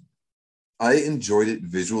enjoyed it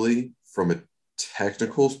visually from a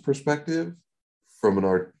technical perspective, from an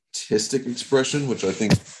artistic expression, which I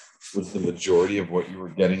think was the majority of what you were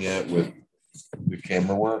getting at with the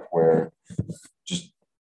camera work, where just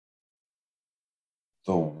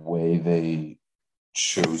the way they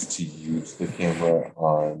chose to use the camera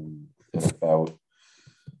on and about,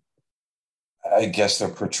 I guess, their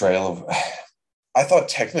portrayal of, I thought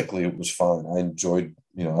technically it was fine. I enjoyed,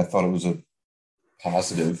 I thought it was a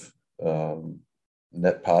positive,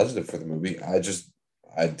 net positive for the movie. I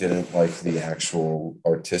didn't like the actual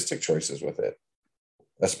artistic choices with it,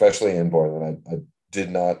 especially Anne Boleyn.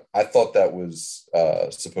 I thought that was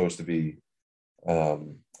supposed to be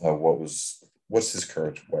what's his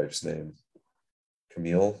current wife's name?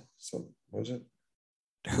 Camille? So what was it?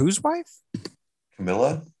 Whose wife?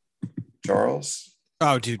 Camilla Charles.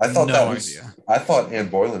 Oh, dude, I thought idea. I thought Anne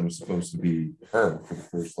Boleyn was supposed to be her for the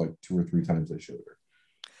first like 2 or 3 times they showed her.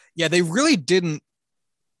 Yeah, they really didn't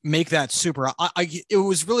make that super. It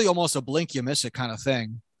was really almost a blink you miss it kind of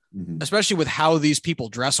thing, especially with how these people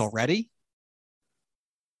dress already.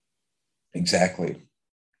 Exactly.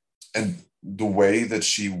 And the way that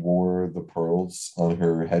she wore the pearls on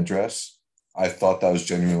her headdress I thought that was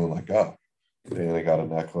genuinely like, oh, Diana got a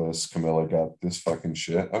necklace, Camilla got this fucking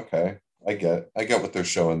shit. Okay, I get what they're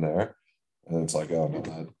showing there, and it's like, oh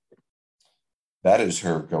no, that is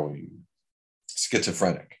her going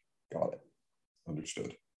schizophrenic. Got it,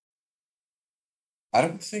 understood. I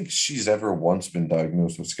don't think she's ever once been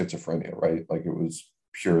diagnosed with schizophrenia, right? Like it was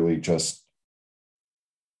purely just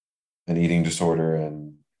an eating disorder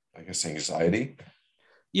and I guess anxiety.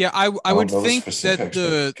 Yeah, I I don't would know the think that specifics,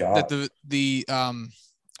 but God, the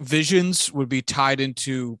visions would be tied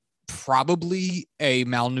into probably a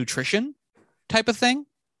malnutrition type of thing.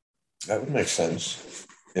 that would make sense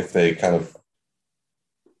if they kind of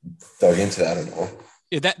dug into that at all.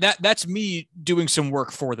 Yeah, that's me doing some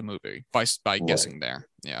work for the movie by Right. guessing there.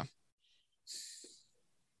 Yeah.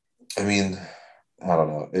 I mean, I don't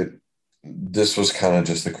know. This was kind of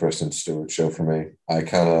just the Kristen Stewart show for me. I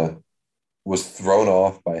kind of was thrown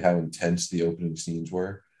off by how intense the opening scenes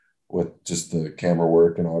were with just the camera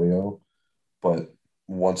work and audio. But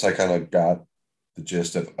once I kind of got the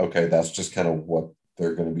gist of, okay, that's just kind of what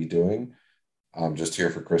they're going to be doing. I'm just here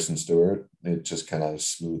for Kristen Stewart. It just kind of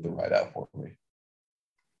smoothed the ride out for me.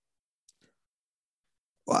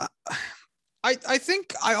 Well, I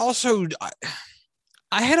think I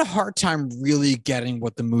had a hard time really getting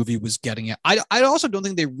what the movie was getting at. I also don't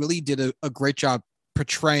think they really did a great job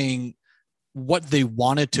portraying what they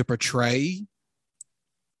wanted to portray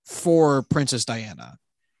for Princess Diana.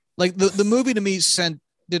 Like the movie to me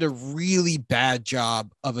did a really bad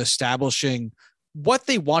job of establishing what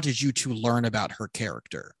they wanted you to learn about her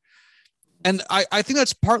character. And I think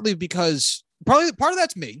that's partly because partly part of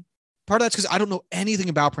that's me. Part of that's because I don't know anything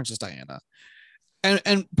about Princess Diana.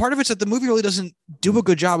 And part of it's that the movie really doesn't do a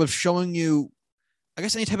good job of showing you, I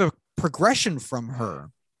guess, any type of progression from her.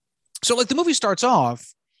 So like the movie starts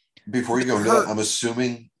off Before you with go into that, her. I'm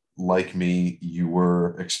assuming, like me, you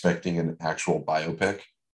were expecting an actual biopic.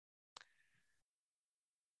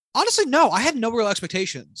 Honestly, no, I had no real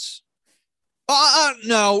expectations.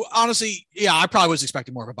 No, honestly, yeah, I probably was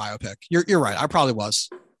expecting more of a biopic. You're right. I probably was.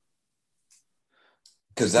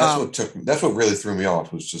 Because Um, that's what really threw me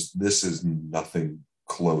off was just this is nothing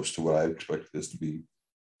close to what I expected this to be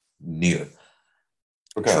near.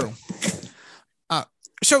 Okay. True. Uh,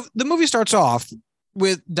 so the movie starts off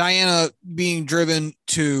with Diana being driven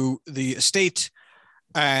to the estate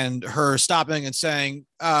and her stopping and saying,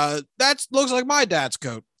 that looks like my dad's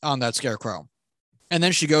coat on that scarecrow. And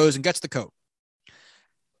then she goes and gets the coat.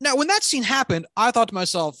 Now, when that scene happened, I thought to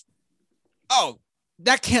myself, oh,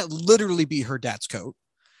 that can't literally be her dad's coat.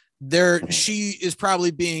 There, she is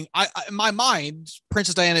probably being, in my mind,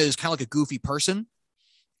 Princess Diana is kind of like a goofy person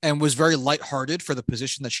and was very lighthearted for the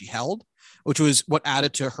position that she held, which was what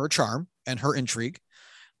added to her charm and her intrigue.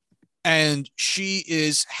 And she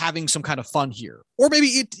is having some kind of fun here. Or maybe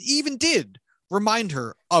it even did remind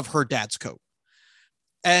her of her dad's coat.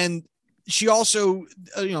 And she also,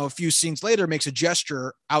 a few scenes later makes a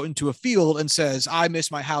gesture out into a field and says, I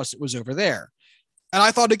miss my house. It was over there. And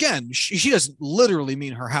I thought, again, she doesn't literally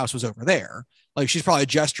mean her house was over there. Like she's probably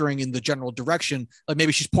gesturing in the general direction. Like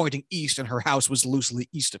maybe she's pointing east and her house was loosely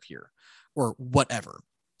east of here or whatever.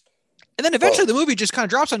 And then eventually Well, the movie just kind of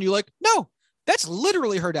drops on you like, no, that's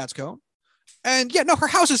literally her dad's coat. And yeah, no, her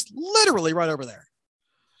house is literally right over there.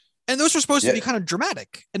 And those were supposed to yeah, be kind of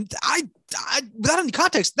dramatic. And I without any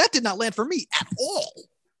context, that did not land for me at all.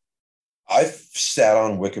 I sat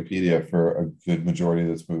on Wikipedia for a good majority of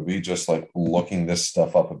this movie, just like looking this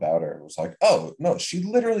stuff up about her. It was like, oh no, she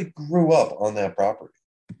literally grew up on that property.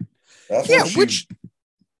 That's where Yeah, she.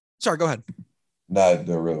 sorry, go ahead. Not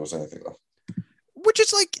there really was anything else. Which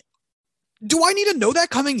is like, do I need to know that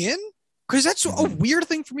coming in? Because that's a Mm-hmm. weird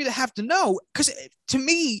thing for me to have to know. Because to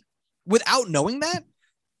me, without knowing that,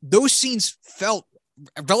 those scenes felt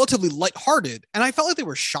relatively lighthearted. And I felt like they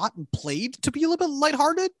were shot and played to be a little bit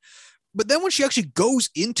lighthearted. But then when she actually goes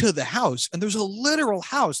into the house and there's a literal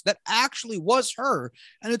house that actually was her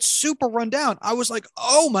and it's super run down, I was like,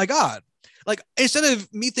 oh my God. Like instead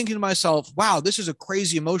of me thinking to myself, wow, this is a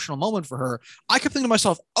crazy emotional moment for her, I kept thinking to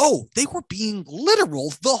myself, oh, they were being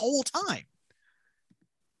literal the whole time.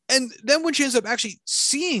 And then when she ends up actually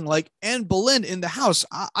seeing like Anne Boleyn in the house,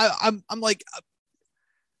 I'm like,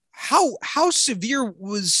 how severe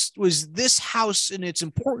was this house and its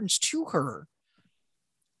importance to her?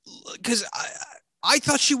 Because I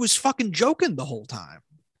thought she was fucking joking the whole time.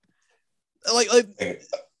 Like I,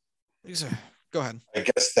 go ahead. I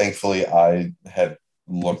guess thankfully I had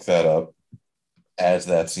looked that up as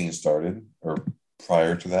that scene started or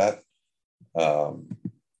prior to that, um,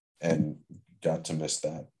 and got to miss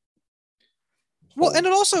that Well, and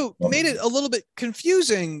whole it also made it moment. a little bit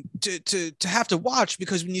confusing to have to watch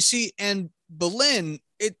because when you see Anne Boleyn,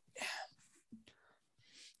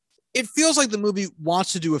 it feels like the movie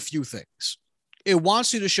wants to do a few things. It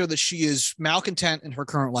wants you to show that she is malcontent in her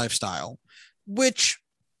current lifestyle, which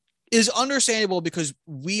is understandable because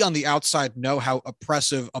we on the outside know how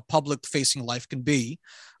oppressive a public facing life can be.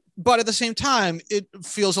 But at the same time, it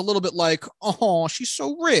feels a little bit like, oh, she's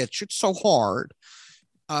so rich. It's so hard.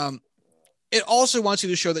 It also wants you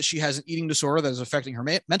to show that she has an eating disorder that is affecting her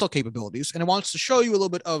mental capabilities. And it wants to show you a little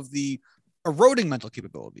bit of the eroding mental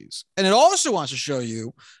capabilities. And it also wants to show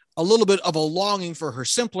you a little bit of a longing for her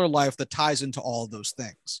simpler life that ties into all of those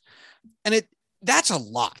things. And that's a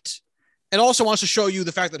lot. It also wants to show you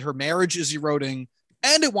the fact that her marriage is eroding,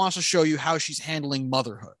 and it wants to show you how she's handling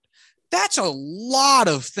motherhood. That's a lot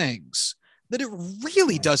of things that it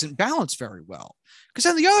really doesn't balance very well. Because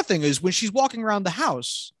then the other thing is when she's walking around the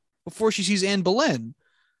house before she sees Anne Boleyn,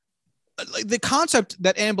 like the concept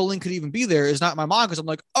that Anne Boleyn could even be there is not in my mind, because I'm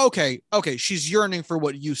like, okay, she's yearning for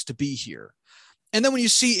what used to be here. And then when you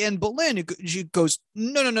see Anne Boleyn, she goes,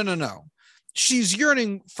 no. She's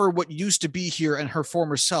yearning for what used to be here and her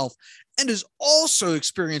former self, and is also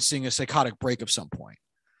experiencing a psychotic break of some point.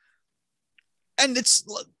 And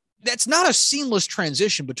that's not a seamless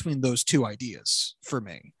transition between those two ideas for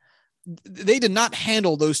me. They did not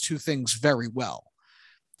handle those two things very well,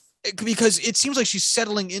 because it seems like she's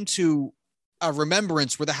settling into a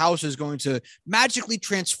remembrance where the house is going to magically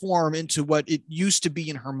transform into what it used to be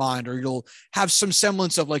in her mind, or you'll have some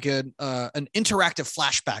semblance of like an interactive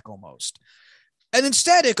flashback almost. And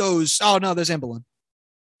instead it goes, oh no, there's Anne Boleyn.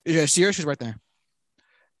 Yeah, see her? She's right there.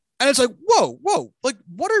 And it's like, whoa, like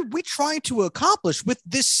what are we trying to accomplish with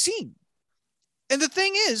this scene? And the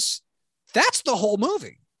thing is, that's the whole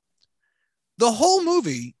movie. The whole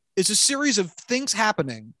movie is a series of things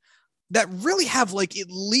happening that really have like at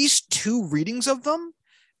least two readings of them.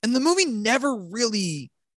 And the movie never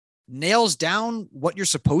really nails down what you're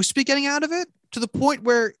supposed to be getting out of it, to the point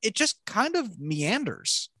where it just kind of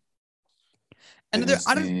meanders. And it's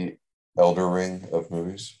the Elder Ring of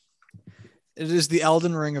movies. It is the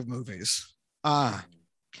Elden Ring of movies.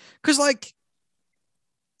 Because like,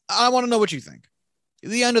 I want to know what you think.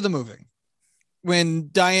 The end of the movie, when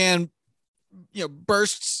Diane,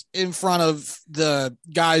 bursts in front of the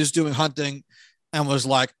guys doing hunting and was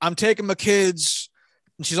like, I'm taking my kids.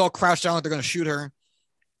 And she's all crouched down like they're going to shoot her.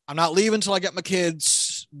 I'm not leaving until I get my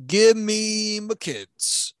kids. Give me my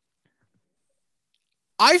kids.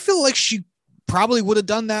 I feel like she probably would have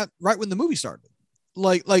done that right when the movie started.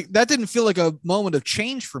 Like that didn't feel like a moment of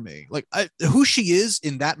change for me. Like who she is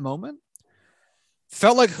in that moment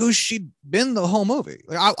felt like who she'd been the whole movie.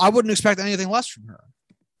 Like I wouldn't expect anything less from her.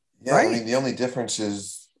 Yeah, right? I mean, the only difference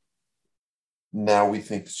is now we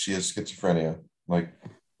think she has schizophrenia, like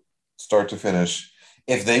start to finish.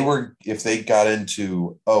 If they got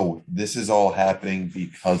into, oh, this is all happening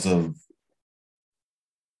because of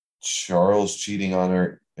Charles cheating on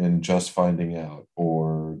her and just finding out,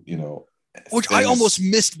 or which things... I almost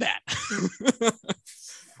missed that.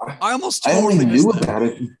 I almost totally I only knew about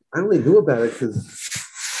it. I only knew about it because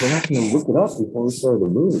we're not going to look it up before we started the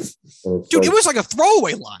movie. Dude, it was like a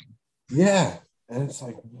throwaway line. Yeah, and it's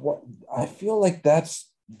like, what? I feel like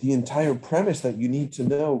that's the entire premise that you need to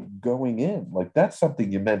know going in. Like that's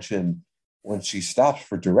something you mentioned when she stops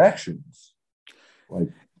for directions. Like,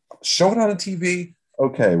 show it on a TV.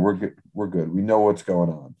 Okay, we're good. We're good. We know what's going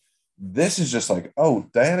on. This is just like, oh,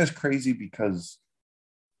 Diana's crazy because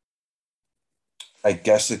I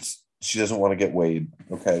guess she doesn't want to get weighed.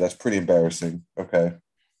 Okay, that's pretty embarrassing. Okay.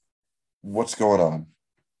 What's going on?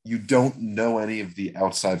 You don't know any of the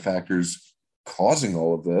outside factors causing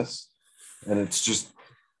all of this. And it's just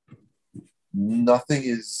nothing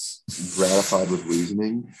is gratified with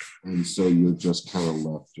reasoning. And so you're just kind of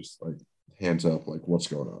left just like hands up, like what's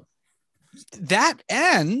going on? That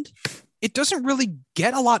end, it doesn't really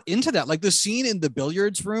get a lot into that. Like the scene in the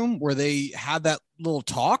billiards room where they had that little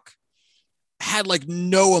talk had like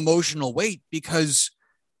no emotional weight, because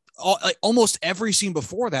almost every scene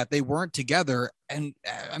before that they weren't together. And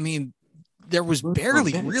I mean, there was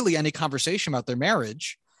barely really any conversation about their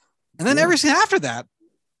marriage. And then every scene after that,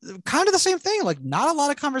 kind of the same thing, like not a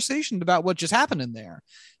lot of conversation about what just happened in there,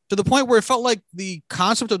 to the point where it felt like the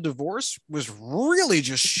concept of divorce was really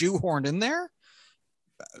just shoehorned in there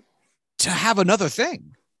to have another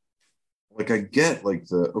thing. Like I get like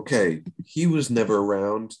okay, he was never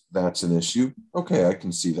around. That's an issue. Okay, I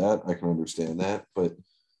can see that. I can understand that. But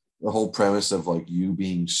the whole premise of like you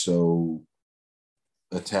being so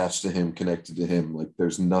attached to him, connected to him, like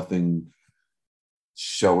there's nothing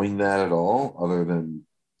showing that at all other than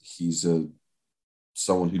he's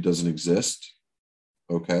someone who doesn't exist.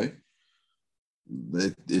 Okay.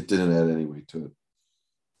 it didn't add any weight to it.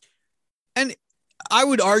 And I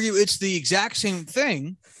would argue it's the exact same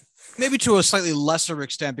thing, maybe to a slightly lesser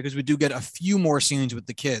extent, because we do get a few more scenes with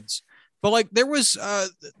the kids. But like there was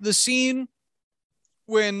the scene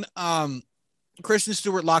when Kristen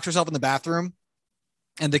Stewart locks herself in the bathroom,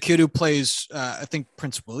 and the kid who plays, I think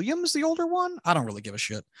Prince William's the older one. I don't really give a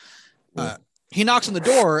shit. He knocks on the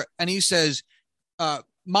door and he says,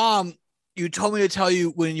 "Mom, you told me to tell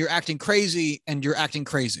you when you're acting crazy, and you're acting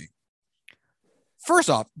crazy."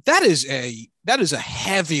 First off, that is a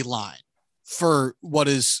heavy line for what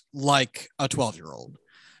is like a 12-year-old.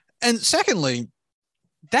 And secondly,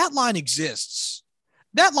 that line exists.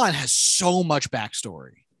 That line has so much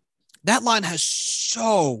backstory. That line has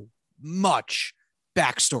so much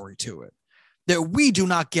backstory to it that we do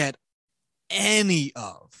not get any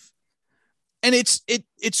of. And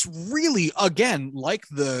it's really, again, like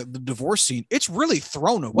the divorce scene, it's really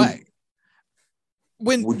thrown away.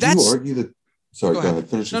 Would you argue that? Sorry, go ahead.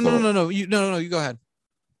 Finish your thought. No. You go ahead.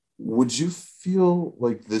 Would you feel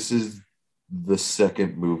like this is the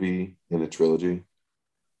second movie in a trilogy?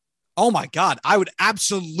 Oh my God, I would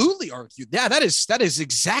absolutely argue. Yeah, that is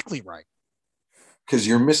exactly right. Because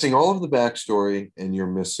you're missing all of the backstory and you're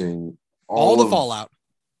missing all the fallout.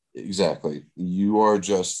 Exactly. You are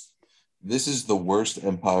just, this is the worst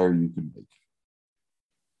empire you could make.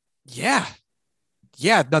 Yeah.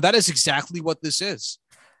 Yeah, no, that is exactly what this is.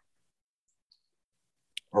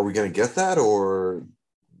 Are we going to get that, or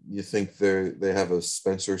you think they have a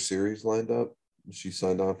Spencer series lined up? She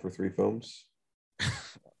signed on for 3 films.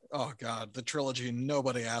 Oh God, the trilogy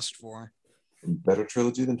nobody asked for. Better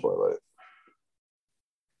trilogy than Twilight.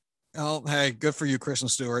 Oh, hey, good for you, Kristen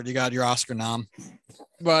Stewart. You got your Oscar nom.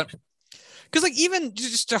 But because, like, even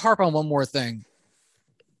just to harp on one more thing,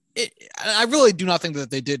 I really do not think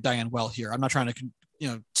that they did Diane well here. I'm not trying to,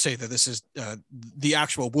 say that this is the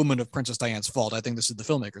actual woman of Princess Diane's fault. I think this is the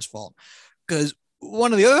filmmaker's fault. Because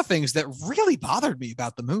one of the other things that really bothered me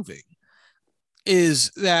about the movie is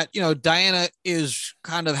that, Diana is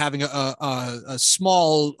kind of having a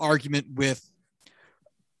small argument with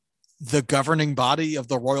the governing body of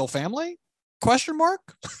the royal family? ?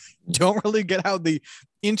 Don't really get how the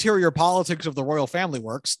interior politics of the royal family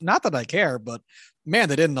works. Not that I care, but man,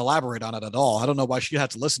 they didn't elaborate on it at all. I don't know why she had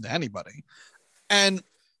to listen to anybody. And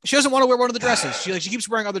she doesn't want to wear one of the dresses. She keeps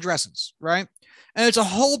wearing other dresses, right? And it's a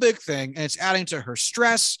whole big thing, and it's adding to her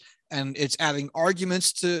stress, and it's adding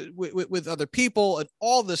arguments with other people and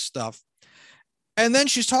all this stuff. And then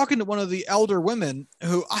she's talking to one of the elder women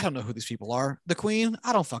who, I don't know who these people are. The queen?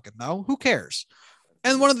 I don't fucking know. Who cares?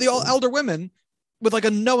 And one of the elder women with like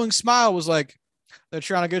a knowing smile was like, "They're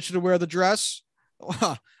trying to get you to wear the dress?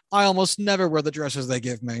 I almost never wear the dresses they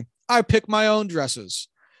give me. I pick my own dresses."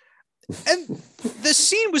 And the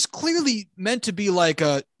scene was clearly meant to be like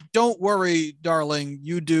a, "Don't worry, darling,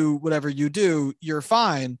 you do whatever you do, you're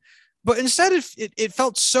fine." But instead it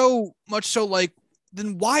felt so much so like,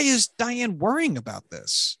 then why is Diane worrying about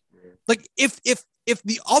this? Like, if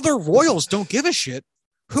the other royals don't give a shit,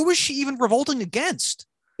 who is she even revolting against?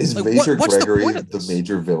 Is like, Major what's Gregory the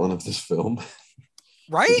major villain of this film?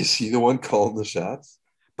 Right? Is he the one calling the shots?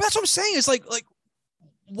 But that's what I'm saying. It's like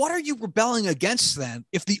what are you rebelling against then?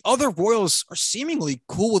 If the other royals are seemingly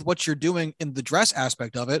cool with what you're doing in the dress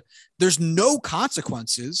aspect of it, there's no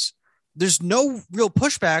consequences. There's no real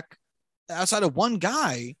pushback outside of one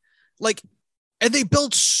guy. Like, and they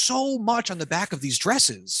build so much on the back of these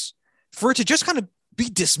dresses for it to just kind of be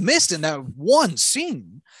dismissed in that one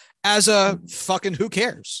scene as a fucking who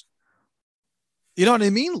cares? You know what I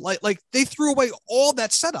mean? Like they threw away all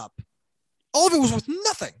that setup. All of it was worth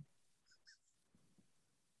nothing.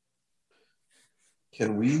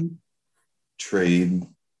 Can we trade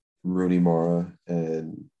Rooney Mara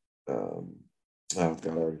and oh God, I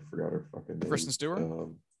already forgot her fucking name. Kristen Stewart?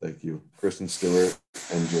 Thank you. Kristen Stewart,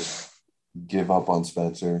 and just give up on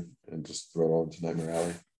Spencer and just throw it all into Nightmare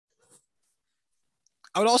Alley.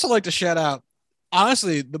 I would also like to shout out,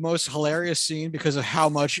 honestly, the most hilarious scene because of how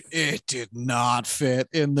much it did not fit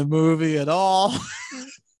in the movie at all,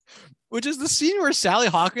 which is the scene where Sally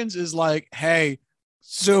Hawkins is like, "Hey,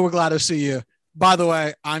 so glad to see you. By the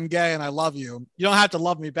way, I'm gay and I love you. You don't have to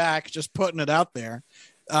love me back. Just putting it out there.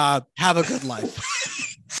 Have a good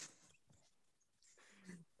life."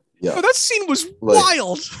 Yeah. But that scene was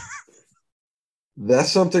wild.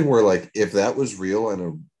 That's something where, like, if that was real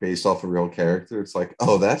and based off a real character, it's like,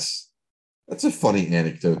 oh, that's a funny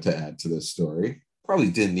anecdote to add to this story.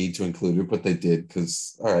 Probably didn't need to include it, but they did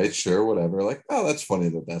because, all right, sure, whatever. Like, oh, that's funny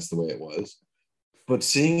that that's the way it was. But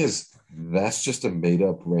seeing as that's just a made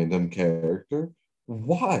up random character,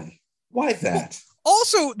 why? Why that?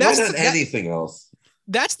 Also, Why not anything else?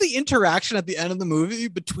 That's the interaction at the end of the movie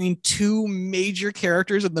between two major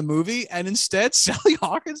characters in the movie. And instead, Sally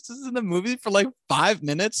Hawkins is in the movie for like 5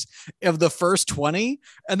 minutes of the first 20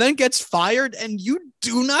 and then gets fired. And you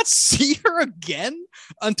do not see her again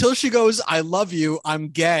until she goes, I love you. I'm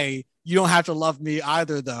gay. You don't have to love me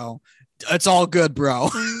either, though. It's all good, bro.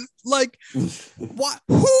 Like, what?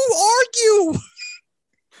 Who are you?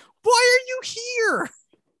 Why are you here?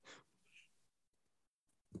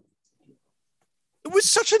 It was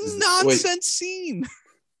such a nonsense scene.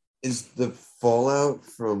 Is the fallout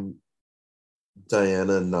from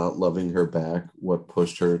Diana not loving her back what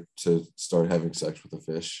pushed her to start having sex with a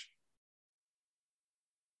fish?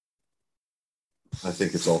 I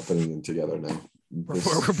think it's all fitting in together now. We're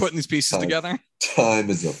putting these pieces together. Time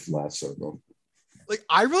is a flat circle. Like,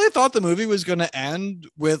 I really thought the movie was going to end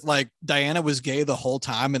with like Diana was gay the whole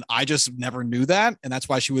time, and I just never knew that, and that's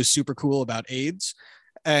why she was super cool about AIDS,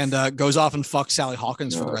 and goes off and fucks Sally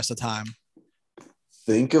Hawkins for the rest of the time.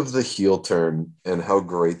 Think of the heel turn and how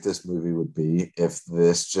great this movie would be if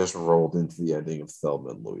this just rolled into the ending of Thelma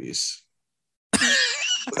and Louise.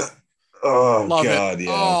 Oh, love God, it.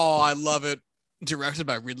 yeah. Oh, I love it. Directed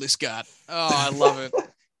by Ridley Scott. Oh, I love it.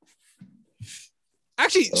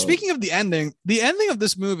 Actually, speaking of the ending of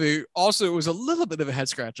this movie also was a little bit of a head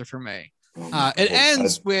scratcher for me. It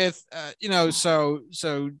ends with, so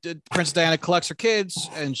Princess Diana collects her kids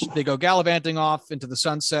and they go gallivanting off into the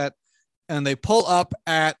sunset, and they pull up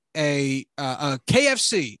at a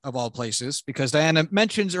KFC of all places, because Diana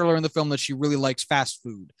mentions earlier in the film that she really likes fast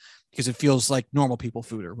food because it feels like normal people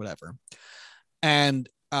food or whatever. And,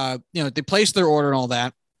 they place their order and all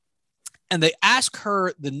that. And they ask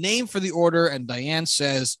her the name for the order, and Diane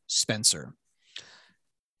says Spencer.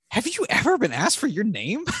 Have you ever been asked for your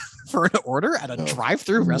name for an order at a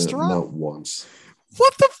drive-through restaurant? Not once.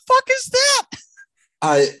 What the fuck is that?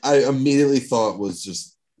 I immediately thought,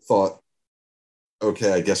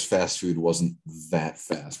 okay, I guess fast food wasn't that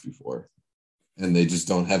fast before. And they just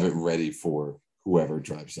don't have it ready for whoever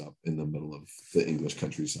drives up in the middle of the English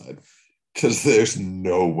countryside. Because there's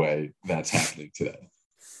no way that's happening today.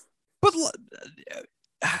 But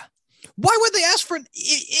why would they ask for it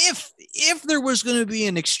if there was going to be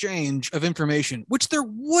an exchange of information, which there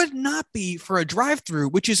would not be for a drive-through,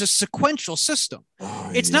 which is a sequential system?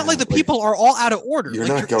 It's not like the people are all out of order. You're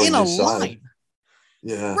like not going in a inside. line.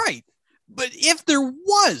 Yeah. Right. But if there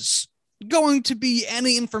was going to be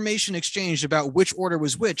any information exchanged about which order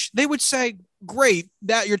was which, they would say, great,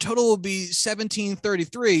 that your total will be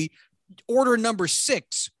 1733. Order number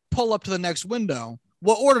 6, pull up to the next window.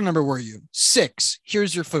 What order number were you? 6.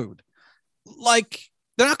 Here's your food. Like,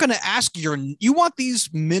 they're not going to ask you want these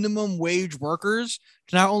minimum wage workers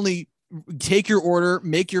to not only take your order,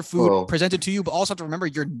 make your food, present it to you, but also have to remember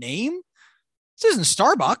your name. This isn't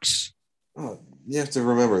Starbucks. You have to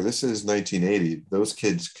remember, this is 1980. Those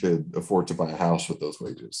kids could afford to buy a house with those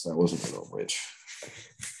wages. That wasn't minimum wage.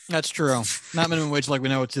 That's true. Not minimum wage like we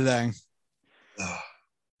know it today.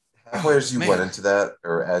 Halfway as you went into that,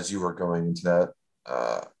 or as you were going into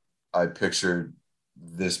that, I pictured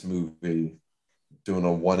this movie doing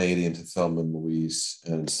a 180 into Thelma and Louise,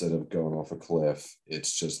 and instead of going off a cliff,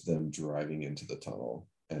 it's just them driving into the tunnel,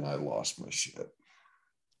 and I lost my shit.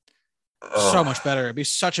 So much better. It'd be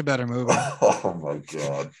such a better movie. Oh my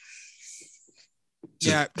God.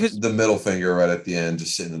 Yeah, because the middle finger right at the end,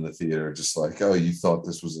 just sitting in the theater, just like, oh, you thought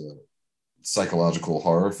this was a psychological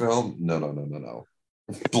horror film? No.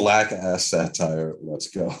 Black ass satire. Let's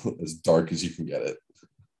go. As dark as you can get it.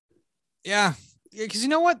 Yeah, because you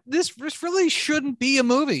know what? This really shouldn't be a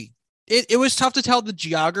movie. It was tough to tell. The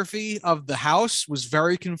geography of the house was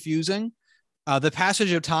very confusing. The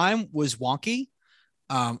passage of time was wonky.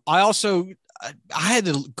 I had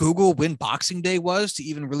to Google when Boxing Day was to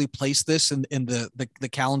even really place this in the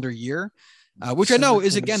calendar year, which I know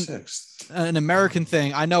is, again, an American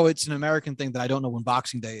thing. I know it's an American thing that I don't know when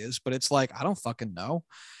Boxing Day is, but it's like, I don't fucking know.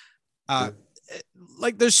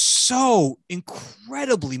 Like, there's so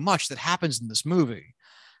incredibly much that happens in this movie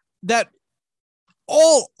that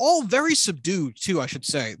all very subdued too, I should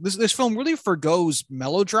say. This film really forgoes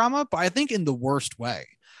melodrama, but I think in the worst way.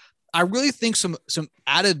 I really think some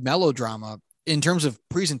added melodrama in terms of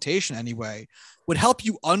presentation anyway would help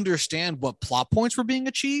you understand what plot points were being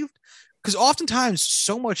achieved. Because oftentimes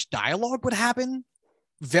so much dialogue would happen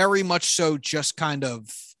very much so just kind of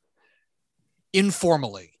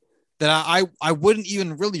informally that I wouldn't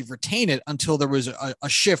even really retain it until there was a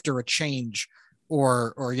shift or a change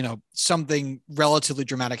or something relatively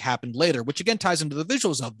dramatic happened later, which again ties into the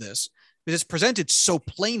visuals of this, because it's presented so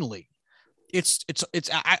plainly. It's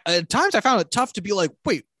at times I found it tough to be like,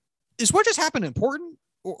 wait, is what just happened important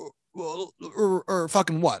or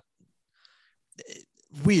fucking what?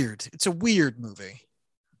 Weird. It's a weird movie.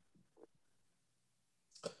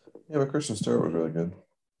 Yeah, but Kristen Stewart was really good.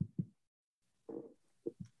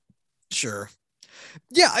 Sure.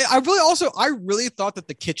 Yeah, I really thought that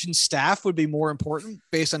the kitchen staff would be more important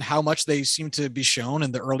based on how much they seem to be shown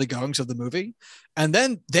in the early goings of the movie. And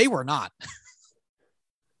then they were not.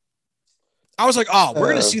 I was like, oh, we're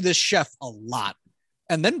going to see this chef a lot.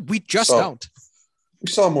 And then we just don't. We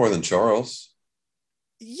saw more than Charles.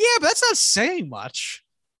 Yeah, but that's not saying much.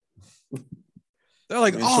 They're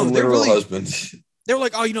like, oh, they're really husband. They were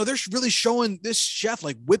like, oh, they're really showing this chef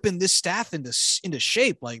like whipping this staff into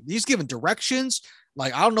shape. Like he's giving directions.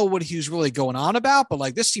 Like, I don't know what he was really going on about, but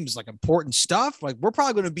like, this seems like important stuff. Like, we're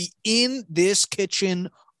probably going to be in this kitchen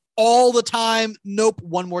all the time. Nope.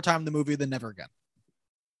 One more time in the movie, then never again.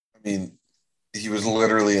 I mean, he was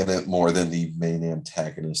literally in it more than the main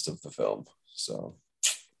antagonist of the film. So,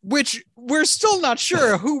 which we're still not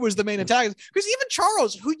sure who was the main antagonist, because even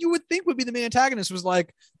Charles, who you would think would be the main antagonist, was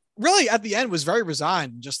like, really at the end was very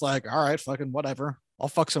resigned. Just like, all right, fucking whatever. I'll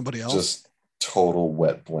fuck somebody else. Just total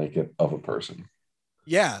wet blanket of a person.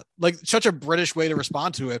 Yeah, like such a British way to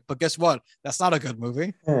respond to it. But guess what? That's not a good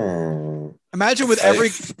movie. Imagine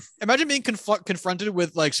being confronted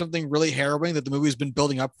with like something really harrowing that the movie's been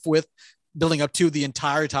building up to the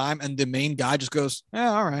entire time, and the main guy just goes,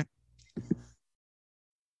 "Yeah, all right,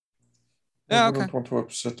 yeah, okay." I don't want to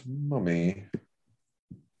upset Mummy.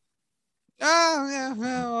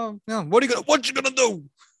 Oh yeah. What you gonna do?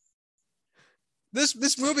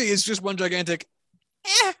 This movie is just one gigantic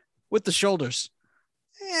with the shoulders.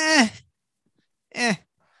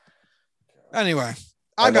 Anyway,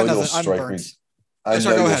 I got nothing. I'm burnt. I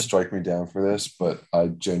know you'll strike me down for this, but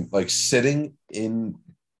I like sitting in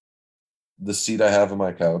the seat I have on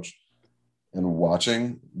my couch and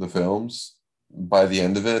watching the films. By the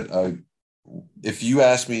end of it, if you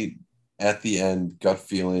ask me at the end, gut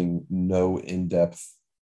feeling, no in-depth,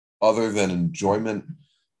 other than enjoyment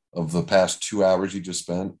of the past 2 hours you just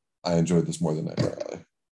spent, I enjoyed this more than Nightmare Alley.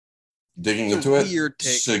 Digging into it,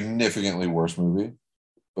 significantly worse movie,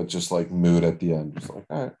 but just like mood at the end, just like,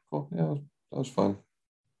 all right, cool, yeah, that was fun.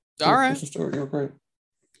 All right, Stewart, you were great.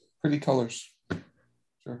 Pretty colors.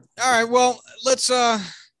 Sure. All right, well, let's. I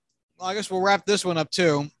guess we'll wrap this one up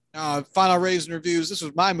too. Final ratings and reviews. This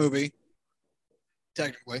was my movie,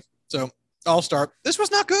 technically. So I'll start. This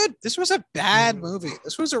was not good. This was a bad movie.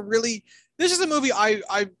 This is a movie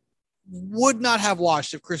I would not have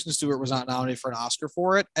watched if Kristen Stewart was not nominated for an Oscar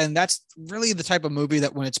for it. And that's really the type of movie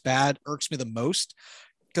that when it's bad irks me the most,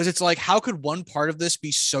 because it's like, how could one part of this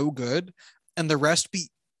be so good and the rest be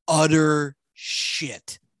utter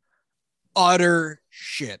shit? Utter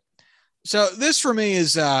shit. So this for me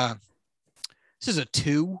is this is a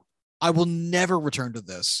 2. I will never return to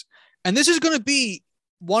this. And this is going to be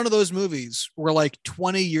one of those movies where like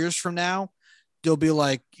 20 years from now, they'll be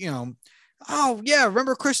like, oh yeah,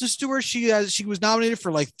 remember Kristen Stewart? She was nominated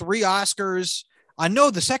for like 3 Oscars. I know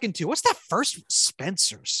the second 2. What's that first?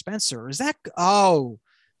 Spencer. Is that? Oh,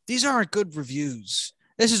 these aren't good reviews.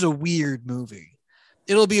 This is a weird movie.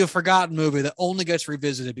 It'll be a forgotten movie that only gets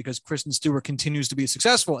revisited because Kristen Stewart continues to be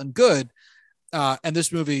successful and good. And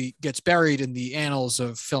this movie gets buried in the annals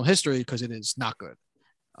of film history because it is not good.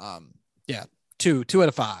 Yeah. 2 out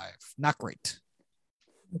of 5. Not great.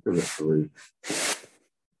 Give it 3.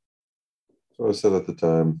 So I said at the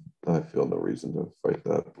time, I feel no reason to fight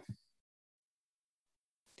that.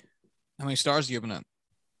 How many stars do you give it?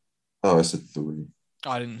 Oh, I said 3. Oh,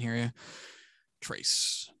 I didn't hear you.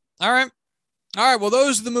 Trace. All right. Well,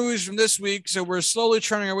 those are the movies from this week. So we're slowly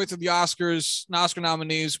turning our way through the Oscars and Oscar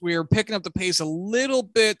nominees. We are picking up the pace a little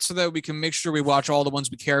bit so that we can make sure we watch all the ones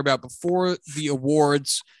we care about before the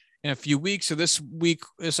awards in a few weeks. So this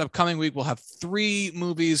upcoming week, we'll have 3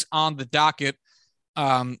 movies on the docket.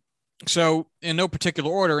 So in no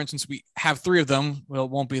particular order, and since we have 3 of them, well,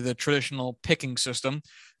 it won't be the traditional picking system.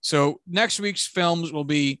 So next week's films will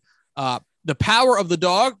be The Power of the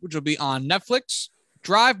Dog, which will be on Netflix,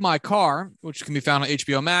 Drive My Car, which can be found on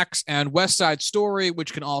HBO Max, and West Side Story,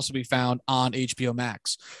 which can also be found on HBO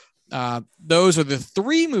Max. Those are the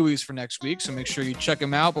 3 movies for next week, so make sure you check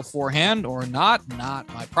them out beforehand or not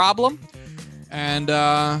my problem. And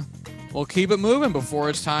we'll keep it moving before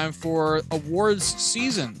it's time for awards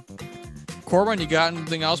season. Corbin, you got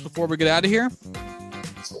anything else before we get out of here?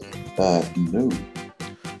 No.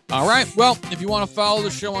 All right. Well, if you want to follow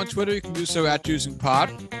the show on Twitter, you can do so at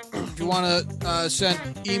JuicingPod. If you want to send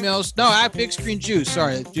emails, at Big Screen Juice.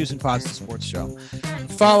 Sorry, Juice and Pods, the sports show.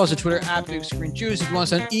 Follow us on Twitter at Big Screen Juice. If you want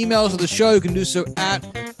to send emails to the show, you can do so at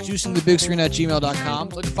juicingthebigscreen@gmail.com.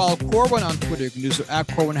 If you'd like to follow Corwin on Twitter, you can do so at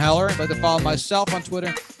Corwin Heller. If you'd like to follow myself on Twitter,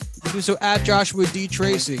 you can do so at Joshua D.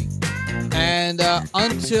 Tracy. And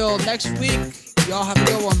until next week, y'all have a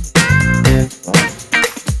good one. Bye.